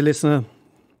 And that, dear listener,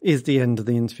 is the end of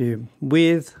the interview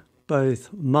with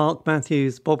both Mark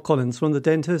Matthews, Bob Collins from The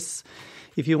Dentists.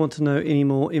 If you want to know any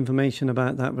more information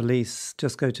about that release,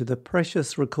 just go to the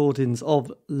Precious Recordings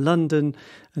of London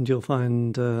and you'll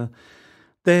find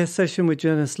their session with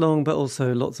Jonas Long, but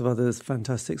also lots of others,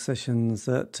 fantastic sessions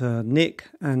that Nick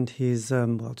and his,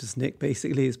 just Nick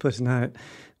basically is putting out.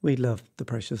 We love the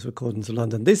Precious Recordings of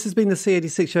London. This has been the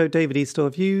C86 Show, David Eastaugh.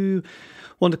 If you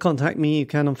want to contact me, you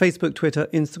can on Facebook, Twitter,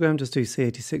 Instagram, just do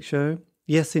C86 Show.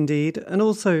 Yes, indeed. And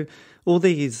also, all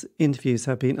these interviews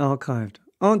have been archived.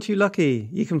 Aren't you lucky?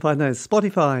 You can find those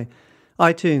Spotify,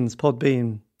 iTunes,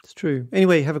 Podbean. It's true.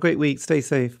 Anyway, have a great week. Stay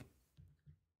safe.